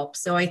to help.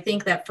 So I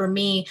think that for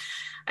me,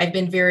 I've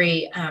been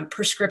very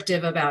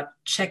prescriptive about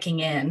checking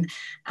in,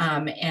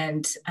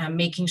 and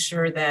making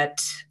sure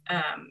that,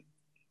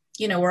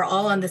 we're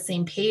all on the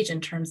same page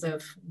in terms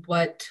of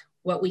what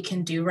we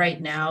can do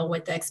right now,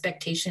 what the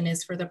expectation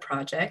is for the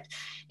project.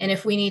 And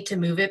if we need to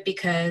move it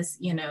because,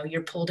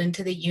 you're pulled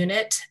into the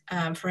unit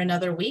for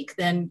another week,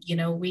 then,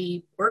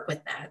 we work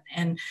with that.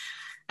 And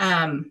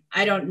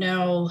I don't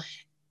know,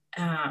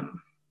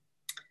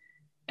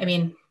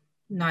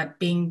 not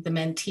being the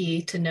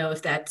mentee to know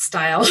if that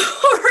style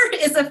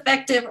is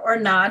effective or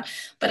not,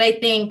 but I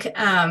think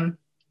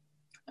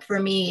for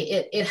me,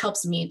 it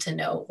helps me to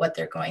know what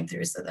they're going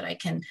through, so that I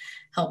can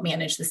help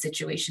manage the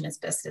situation as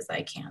best as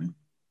I can.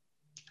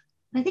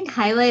 I think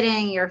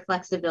highlighting your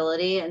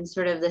flexibility, and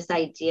sort of this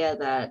idea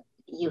that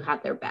you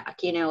have their back,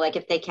 like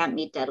if they can't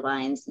meet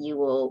deadlines, you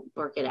will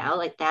work it out.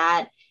 Like,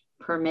 that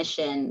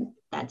permission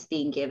that's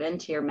being given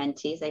to your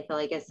mentees, I feel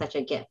like is such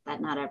a gift that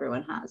not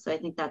everyone has. So I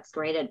think that's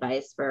great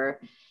advice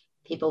for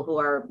people who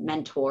are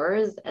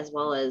mentors as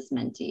well as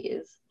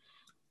mentees.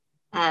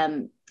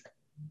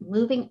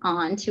 Moving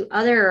on to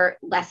other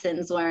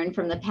lessons learned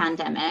from the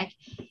pandemic.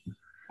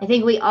 I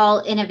think we all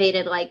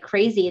innovated like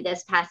crazy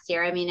this past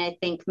year. I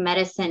think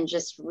medicine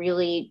just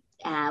really,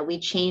 we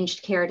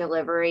changed care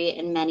delivery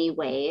in many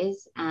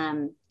ways.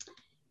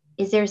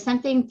 Is there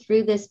something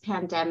through this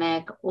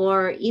pandemic,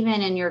 or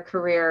even in your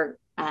career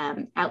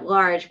at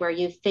large, where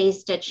you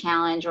faced a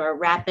challenge or a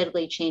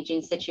rapidly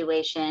changing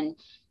situation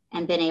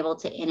and been able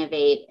to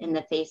innovate in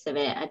the face of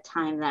it, a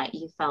time that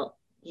you felt,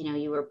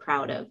 you were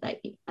proud of,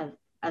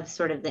 of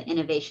sort of the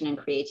innovation and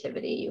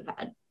creativity you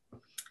had?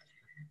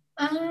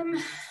 I'm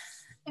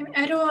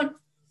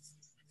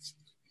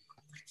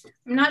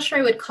not sure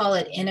I would call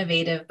it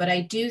innovative, but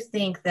I do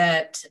think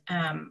that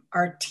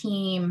our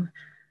team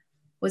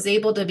was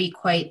able to be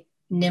quite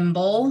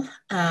nimble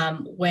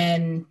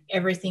when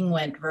everything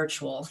went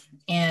virtual.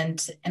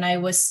 And I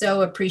was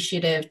so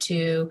appreciative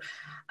to,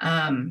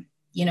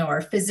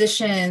 our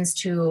physicians,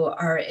 to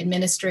our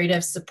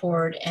administrative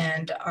support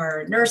and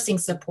our nursing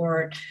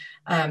support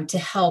to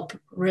help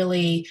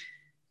really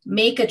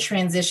make a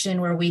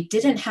transition where we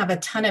didn't have a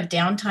ton of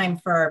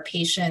downtime for our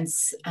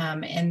patients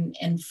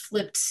and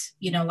flipped,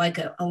 like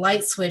a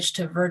light switch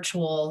to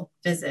virtual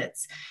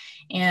visits.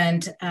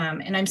 And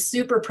I'm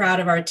super proud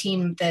of our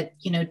team that,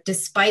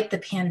 despite the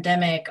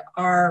pandemic,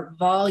 our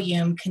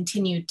volume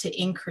continued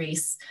to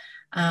increase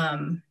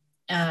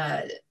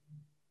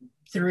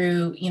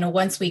through,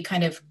 once we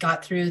kind of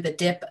got through the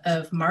dip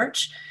of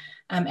March.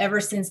 Ever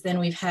since then,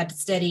 we've had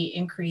steady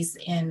increase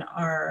in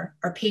our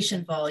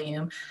patient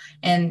volume.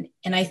 And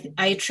I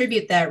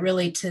attribute that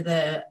really to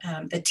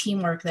the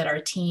teamwork that our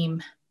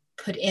team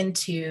put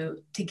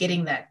into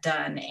getting that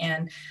done,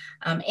 and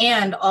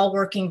all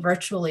working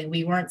virtually.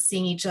 We weren't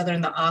seeing each other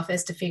in the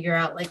office to figure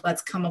out, like,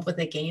 let's come up with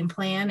a game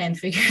plan and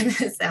figure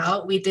this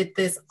out. We did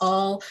this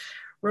all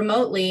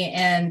remotely,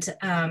 and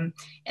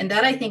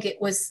that, I think,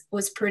 it was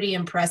pretty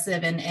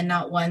impressive, and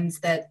not ones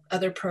that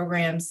other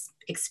programs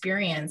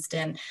experienced.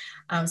 And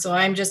so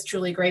I'm just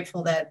truly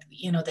grateful that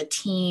the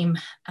team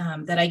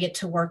that I get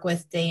to work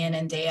with day in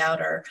and day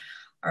out are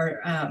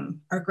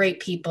great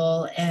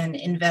people and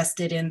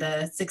invested in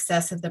the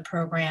success of the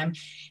program.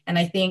 And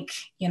I think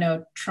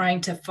trying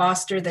to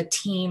foster the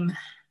team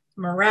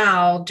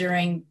morale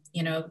during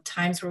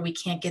times where we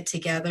can't get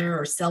together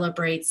or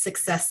celebrate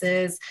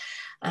successes,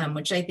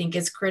 which I think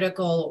is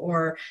critical,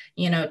 or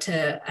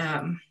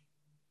to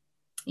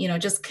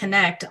just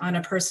connect on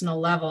a personal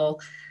level,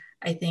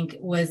 I think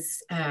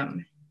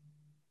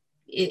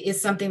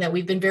is something that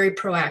we've been very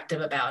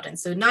proactive about. And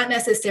so not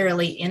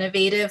necessarily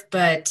innovative,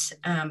 but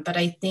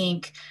I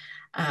think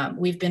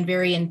we've been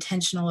very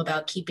intentional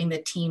about keeping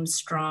the team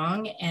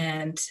strong,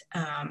 and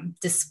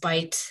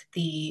despite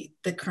the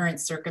current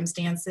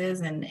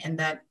circumstances, and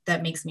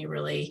that makes me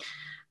really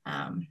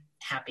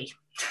happy.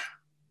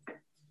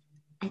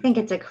 I think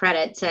it's a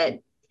credit to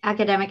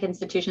academic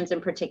institutions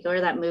in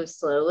particular that move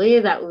slowly,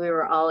 that we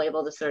were all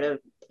able to sort of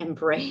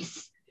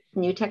embrace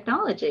new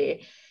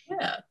technology.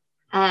 Yeah.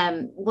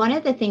 One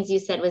of the things you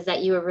said was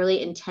that you were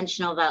really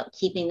intentional about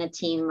keeping the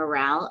team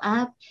morale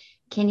up.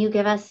 Can you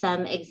give us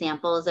some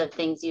examples of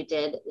things you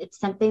did? It's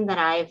something that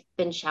I've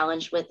been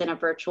challenged with in a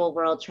virtual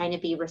world, trying to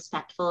be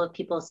respectful of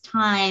people's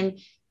time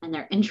and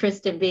their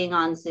interest in being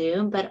on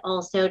Zoom, but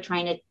also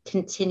trying to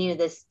continue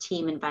this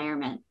team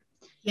environment.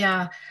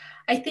 Yeah,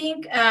 I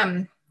think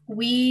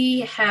we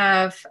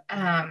have,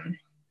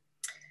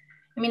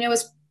 it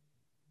was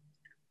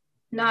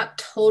not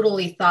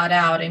totally thought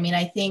out.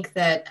 I think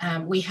that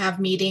we have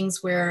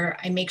meetings where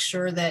I make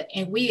sure that,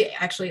 and we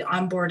actually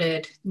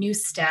onboarded new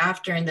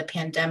staff during the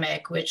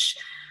pandemic, which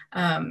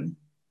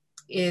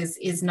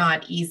is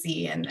not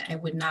easy, and I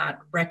would not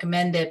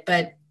recommend it.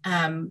 But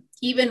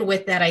even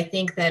with that, I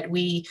think that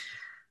we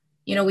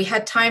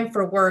had time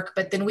for work,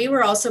 but then we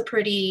were also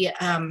pretty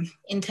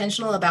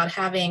intentional about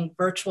having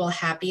virtual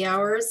happy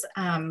hours.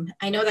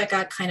 I know that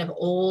got kind of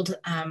old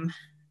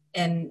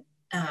and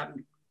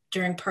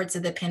during parts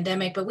of the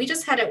pandemic, but we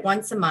just had it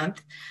once a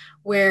month,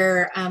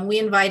 where we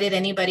invited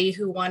anybody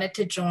who wanted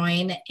to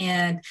join.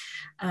 And,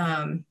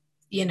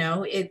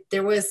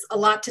 there was a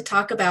lot to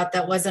talk about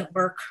that wasn't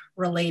work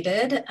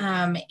related.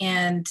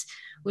 And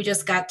we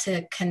just got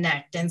to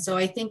connect. And so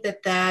I think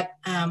that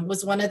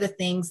was one of the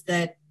things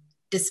that,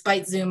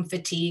 despite Zoom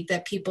fatigue,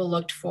 that people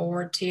looked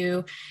forward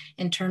to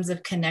in terms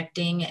of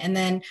connecting. And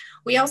then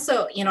we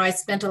also, I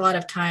spent a lot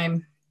of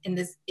time in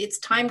this. It's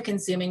time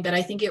consuming, but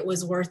I think it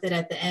was worth it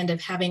at the end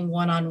of having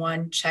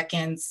one-on-one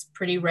check-ins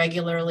pretty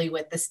regularly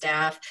with the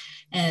staff,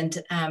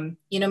 and,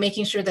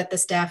 making sure that the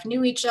staff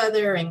knew each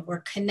other and were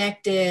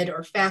connected,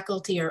 or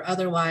faculty or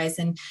otherwise,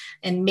 and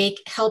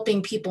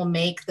helping people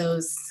make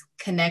those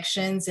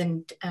connections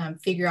and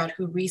figure out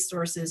who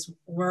resources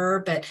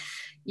were. But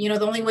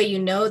the only way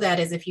that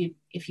is if you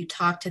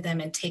talk to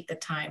them and take the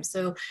time.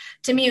 So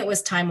to me, it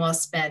was time well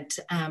spent,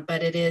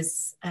 but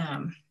it's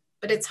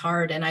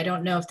hard. And I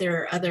don't know if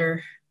there are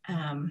other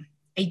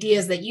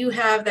ideas that you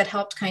have that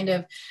helped kind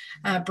of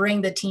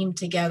bring the team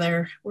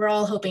together. We're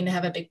all hoping to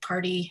have a big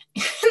party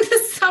in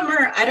the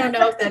summer. I don't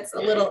know if that's a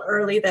little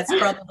early. That's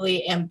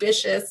probably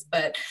ambitious,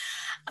 but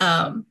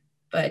I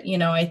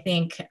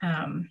think,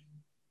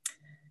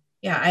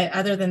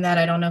 other than that,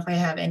 I don't know if I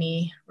have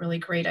any really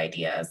great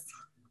ideas.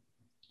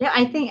 Yeah,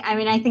 I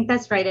think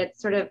that's right.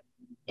 It's sort of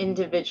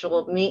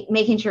individual,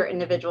 making sure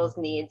individuals'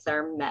 needs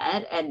are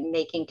met and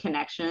making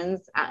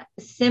connections.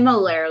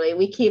 Similarly,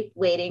 we keep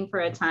waiting for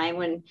a time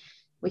when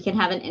we can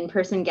have an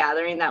in-person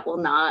gathering that will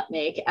not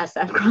make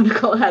SF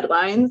Chronicle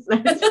headlines.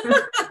 UCSF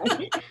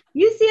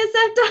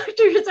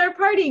doctors are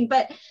partying,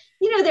 but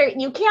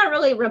you can't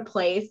really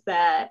replace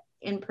that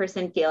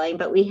in-person feeling.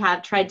 But we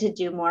have tried to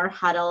do more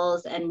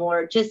huddles and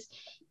more just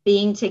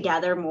being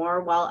together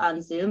more while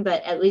on Zoom,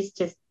 but at least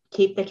just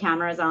keep the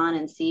cameras on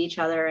and see each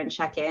other and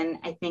check in,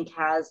 I think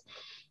has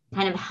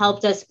kind of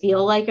helped us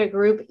feel like a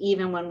group,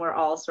 even when we're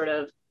all sort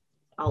of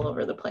all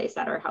over the place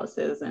at our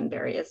houses and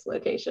various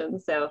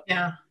locations. So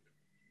yeah.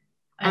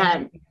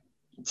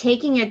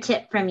 Taking a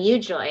tip from you,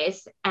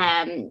 Joyce,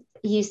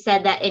 you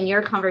said that in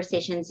your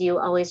conversations, you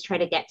always try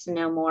to get to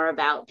know more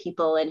about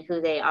people and who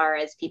they are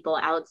as people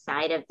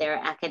outside of their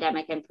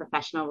academic and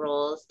professional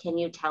roles. Can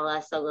you tell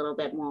us a little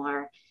bit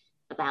more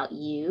about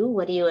you?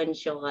 What do you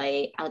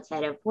enjoy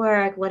outside of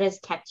work? What has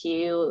kept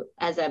you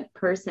as a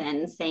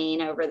person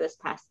sane over this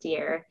past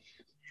year?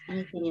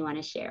 Anything you want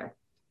to share?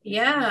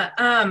 Yeah.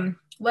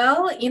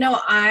 Well,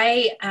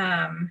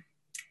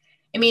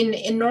 I mean,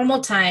 in normal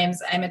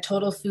times, I'm a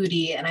total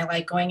foodie and I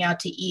like going out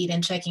to eat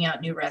and checking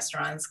out new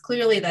restaurants.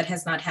 Clearly, that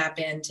has not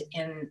happened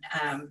in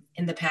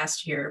the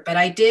past year, but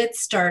I did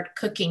start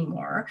cooking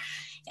more.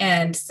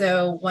 And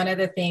so one of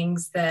the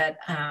things that,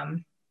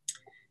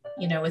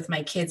 with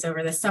my kids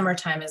over the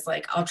summertime is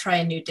like, I'll try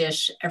a new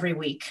dish every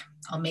week.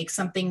 I'll make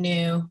something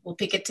new. We'll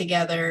pick it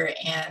together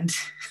and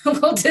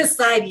we'll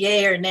decide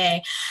yay or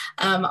nay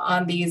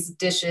on these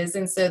dishes.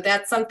 And so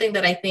that's something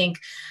that I think,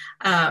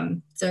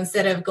 so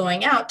instead of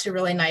going out to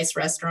really nice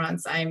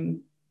restaurants,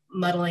 I'm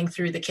muddling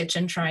through the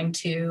kitchen trying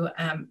to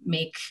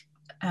make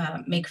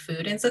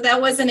food. And so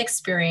that was an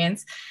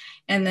experience.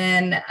 And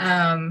then,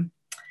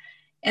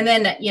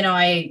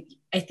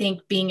 I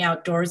think being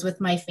outdoors with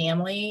my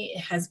family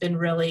has been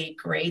really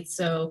great.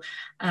 So,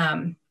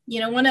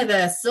 one of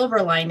the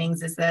silver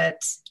linings is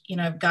that,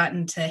 I've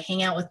gotten to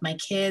hang out with my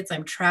kids.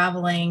 I'm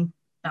traveling,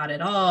 not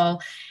at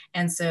all.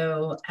 And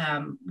so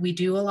we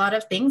do a lot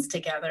of things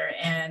together.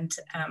 And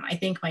I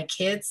think my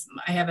kids,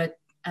 I have an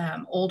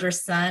older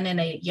son and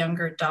a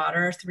younger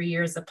daughter, 3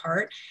 years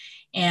apart.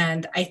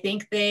 And I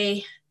think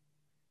they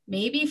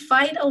maybe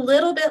fight a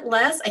little bit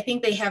less. I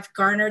think they have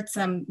garnered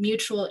some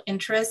mutual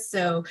interest.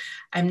 So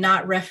I'm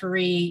not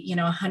referee,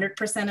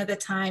 100% of the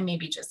time,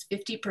 maybe just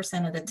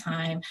 50% of the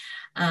time.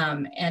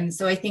 And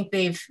so I think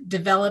they've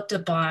developed a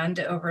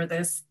bond over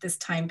this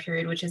time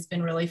period, which has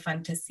been really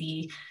fun to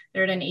see.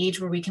 They're at an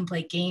age where we can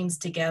play games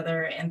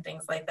together and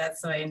things like that.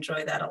 So I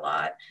enjoy that a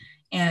lot.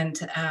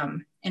 And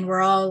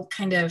we're all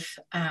kind of,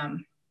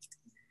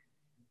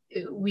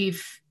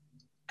 we've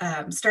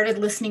started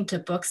listening to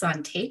books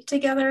on tape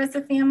together as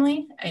a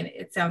family.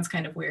 It sounds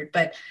kind of weird,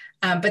 but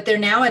they're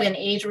now at an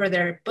age where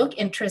their book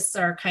interests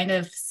are kind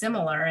of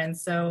similar. And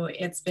so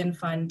it's been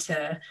fun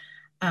to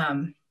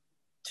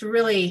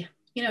really,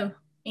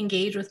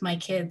 engage with my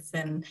kids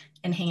and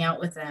hang out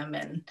with them.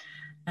 And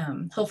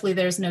hopefully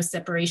there's no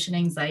separation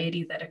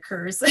anxiety that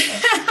occurs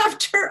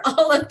after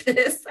all of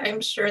this.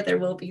 I'm sure there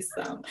will be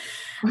some.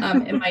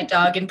 And my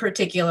dog in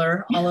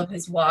particular, all of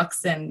his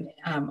walks, and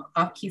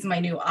he's my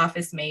new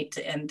office mate.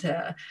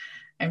 And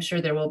I'm sure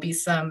there will be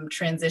some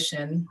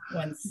transition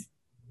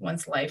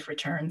once life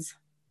returns.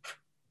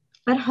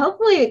 But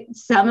hopefully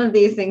some of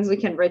these things we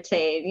can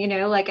retain,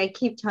 like I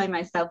keep telling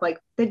myself, like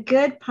the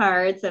good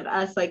parts of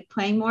us, like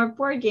playing more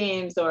board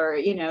games or,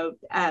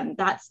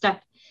 that stuff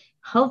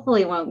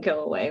hopefully won't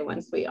go away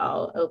once we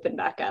all open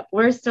back up.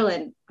 We're still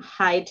in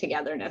high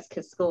togetherness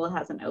because school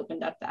hasn't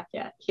opened up back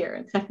yet here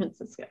in San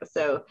Francisco.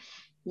 So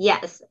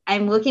yes,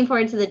 I'm looking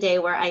forward to the day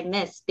where I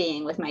miss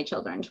being with my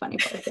children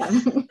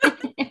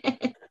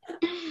 24/7.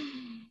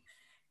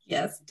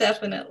 Yes,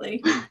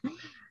 definitely.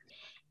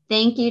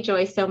 Thank you,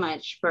 Joyce, so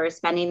much for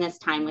spending this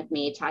time with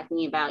me,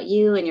 talking about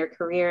you and your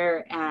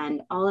career,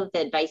 and all of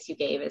the advice you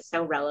gave is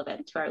so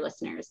relevant to our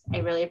listeners. I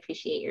really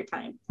appreciate your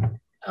time.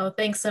 Oh,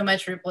 thanks so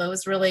much, Rupal. It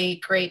was really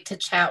great to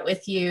chat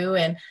with you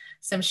and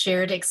some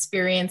shared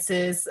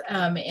experiences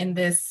in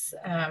this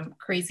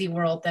crazy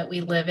world that we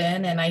live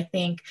in. And I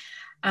think,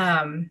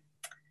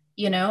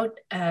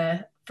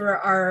 for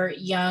our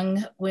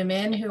young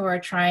women who are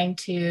trying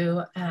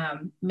to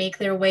make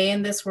their way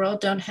in this world,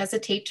 don't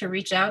hesitate to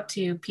reach out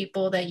to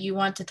people that you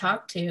want to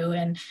talk to.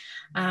 And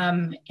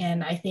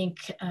I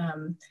think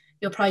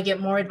you'll probably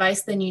get more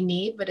advice than you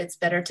need, but it's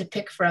better to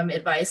pick from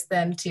advice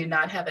than to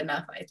not have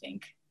enough, I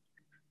think.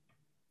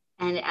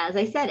 And as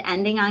I said,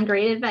 ending on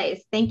great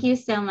advice. Thank you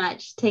so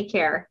much. Take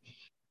care.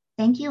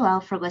 Thank you all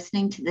for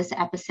listening to this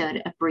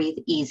episode of Breathe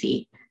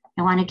Easy.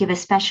 I want to give a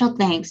special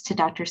thanks to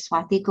Dr.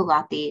 Swati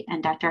Gulati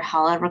and Dr.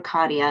 Hala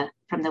Rakadia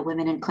from the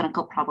Women in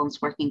Clinical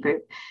Problems Working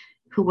Group,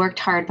 who worked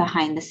hard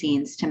behind the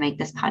scenes to make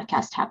this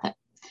podcast happen.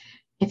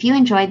 If you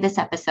enjoyed this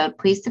episode,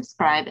 please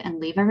subscribe and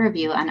leave a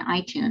review on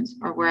iTunes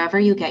or wherever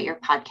you get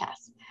your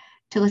podcasts.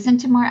 To listen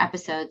to more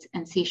episodes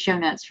and see show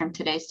notes from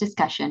today's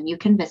discussion, you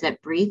can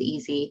visit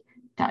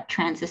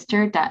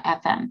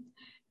breatheeasy.transistor.fm.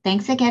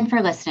 Thanks again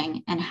for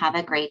listening and have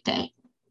a great day.